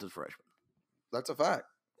beat talented freshmen. That's a fact.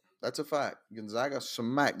 That's a fact. Gonzaga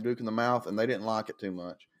smacked Duke in the mouth, and they didn't like it too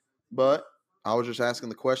much. But I was just asking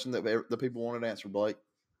the question that the people wanted answered, Blake.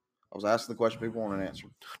 I was asking the question people wanted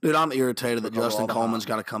answered. Dude, I'm irritated that Because Justin all the Coleman's hype.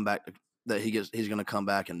 got to come back. That he's going to come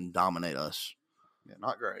back and dominate us. Yeah,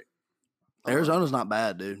 not great. Arizona's not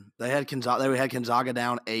bad, dude. They had Gonzaga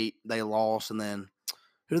down 8. They lost, and then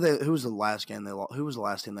who was the last game they lost? Who was the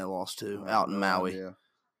last team they lost to out in Maui? Yeah.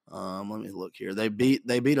 Let me look here. They beat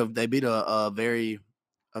a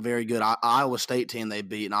very good Iowa State team. They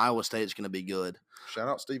beat, and Iowa State's going to be good. Shout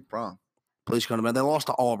out Steve Prong. Please come to me. They lost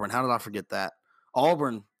to Auburn. How did I forget that?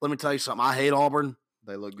 Auburn. Let me tell you something. I hate Auburn.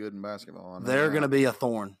 They look good in basketball. I know They're that. going to be a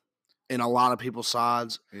thorn in a lot of people's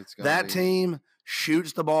sides. It's gonna That be- team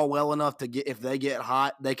shoots the ball well enough to get, if they get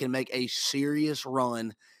hot, they can make a serious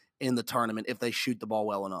run in the tournament if they shoot the ball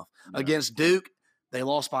well enough. Yeah. Against Duke, they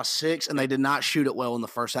lost by 6, and they did not shoot it well in the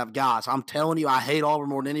first half. Guys, I'm telling you, I hate Auburn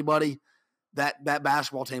more than anybody. That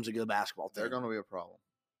basketball team's a good basketball team. They're going to be a problem.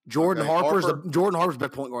 Jordan Okay, Harper's Harper- the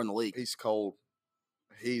best point guard in the league. He's cold.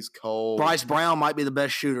 He's cold. Bryce Brown might be the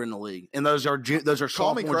best shooter in the league, and those are Call me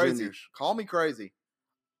sophomore crazy. juniors. Call me crazy.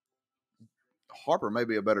 Harper may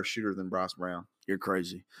be a better shooter than Bryce Brown. You're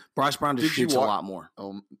crazy. Bryce Brown just Did you shoots a watch- lot more.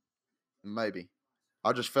 Maybe.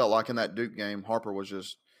 I just felt like in that Duke game, Harper was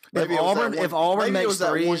just. If it was that Auburn- if Auburn maybe it makes was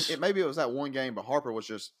that one- threes- maybe it was that one game, but Harper was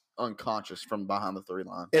just unconscious from behind the 3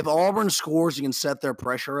 line. If Auburn scores and can set their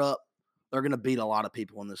pressure up, they're going to beat a lot of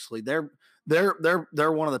people in this league. They're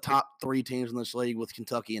one of the top 3 teams in this league with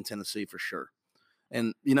Kentucky and Tennessee for sure.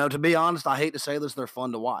 And you know, to be honest, I hate to say this, they're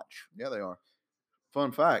fun to watch. Yeah, they are.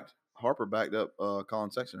 Fun fact: Harper backed up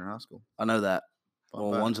Colin Sexton in high school. I know that. Fun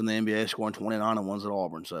Well, fact. one's in the NBA scoring 29 and one's at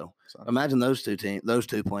Auburn. So So, imagine those two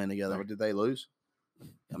playing together. did they lose?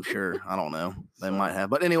 I'm sure. I don't know. They might have.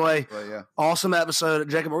 But anyway, But yeah, awesome episode.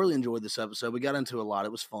 Jacob, I really enjoyed this episode. We got into a lot.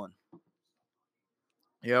 It was fun.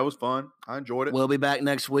 yeah, it was fun. I enjoyed it. We'll be back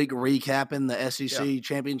next week recapping the SEC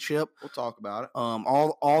championship. We'll talk about it.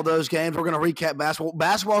 All those games. We're going to recap basketball.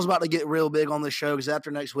 Basketball's about to get real big on this show because after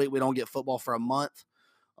next week we don't get football for a month.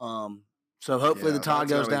 So hopefully Yeah, the Tide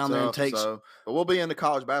that's gonna goes be down there and tough, takes. But we'll be into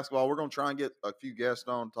college basketball. We're going to try and get a few guests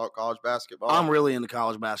on to talk college basketball. I'm really into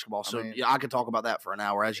college basketball, so I mean, yeah, I could talk about that for an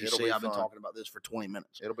hour. As you it'll see, be I've been fun. talking about this for 20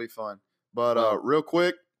 minutes. It'll be fun. But real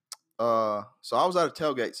quick, so I was at a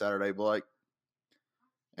tailgate Saturday, Blake,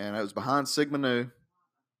 and it was behind Sigma Nu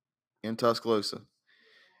in Tuscaloosa.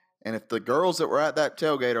 And if the girls that were at that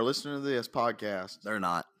tailgate are listening to this podcast, They're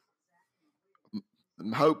not.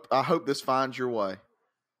 I hope this finds your way,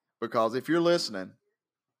 because if you're listening,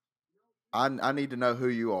 I need to know who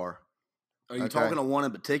you are. Are you Okay. talking to one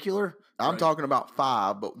in particular? I'm Right. talking about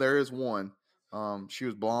 5, but there is one. She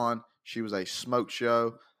was blonde. She was a smoke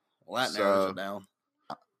show. Well, that narrows So- it down.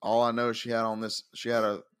 All I know is she had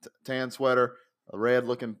a tan sweater, a red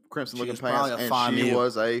looking, crimson She looking was pants, probably a and Phi she Mu.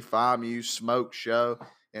 was a Phi Mu smoke show.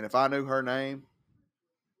 And if I knew her name,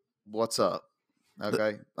 what's up?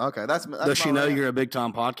 Okay, that's Does she my know rant. you're a big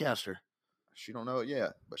time podcaster? She don't know it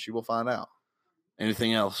yet, but she will find out.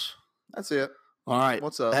 Anything else? That's it. All right.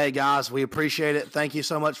 What's up? Hey, guys, we appreciate it. Thank you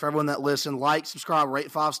so much for everyone that listened. Like, subscribe,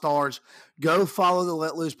 rate 5 stars. Go follow the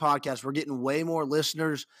Let Loose podcast. We're getting way more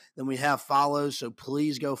listeners than we have follows, so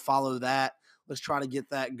please go follow that. Let's try to get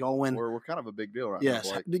that going. We're kind of a big deal right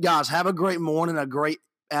Yes. now. Blake. Guys, have a great morning, a great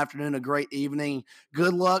afternoon, a great evening.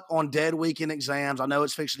 Good luck on dead weekend exams. I know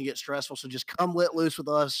it's fixing to get stressful, so just come let loose with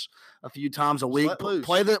us a few times a week. let loose.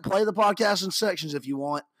 Play the podcast in sections if you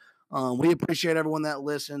want. We appreciate everyone that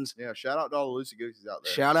listens. Yeah, shout out to all the loosey gooseys out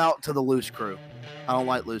there. Shout out to the Loose crew. I don't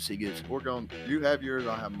like loosey goosey. We're going. You have yours.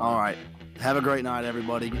 I have mine. All right. Have a great night,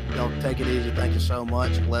 everybody. Y'all take it easy. Thank you so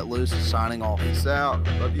much. Let Loose is signing off. Peace out.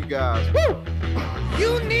 Love you guys.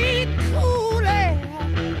 You need cool.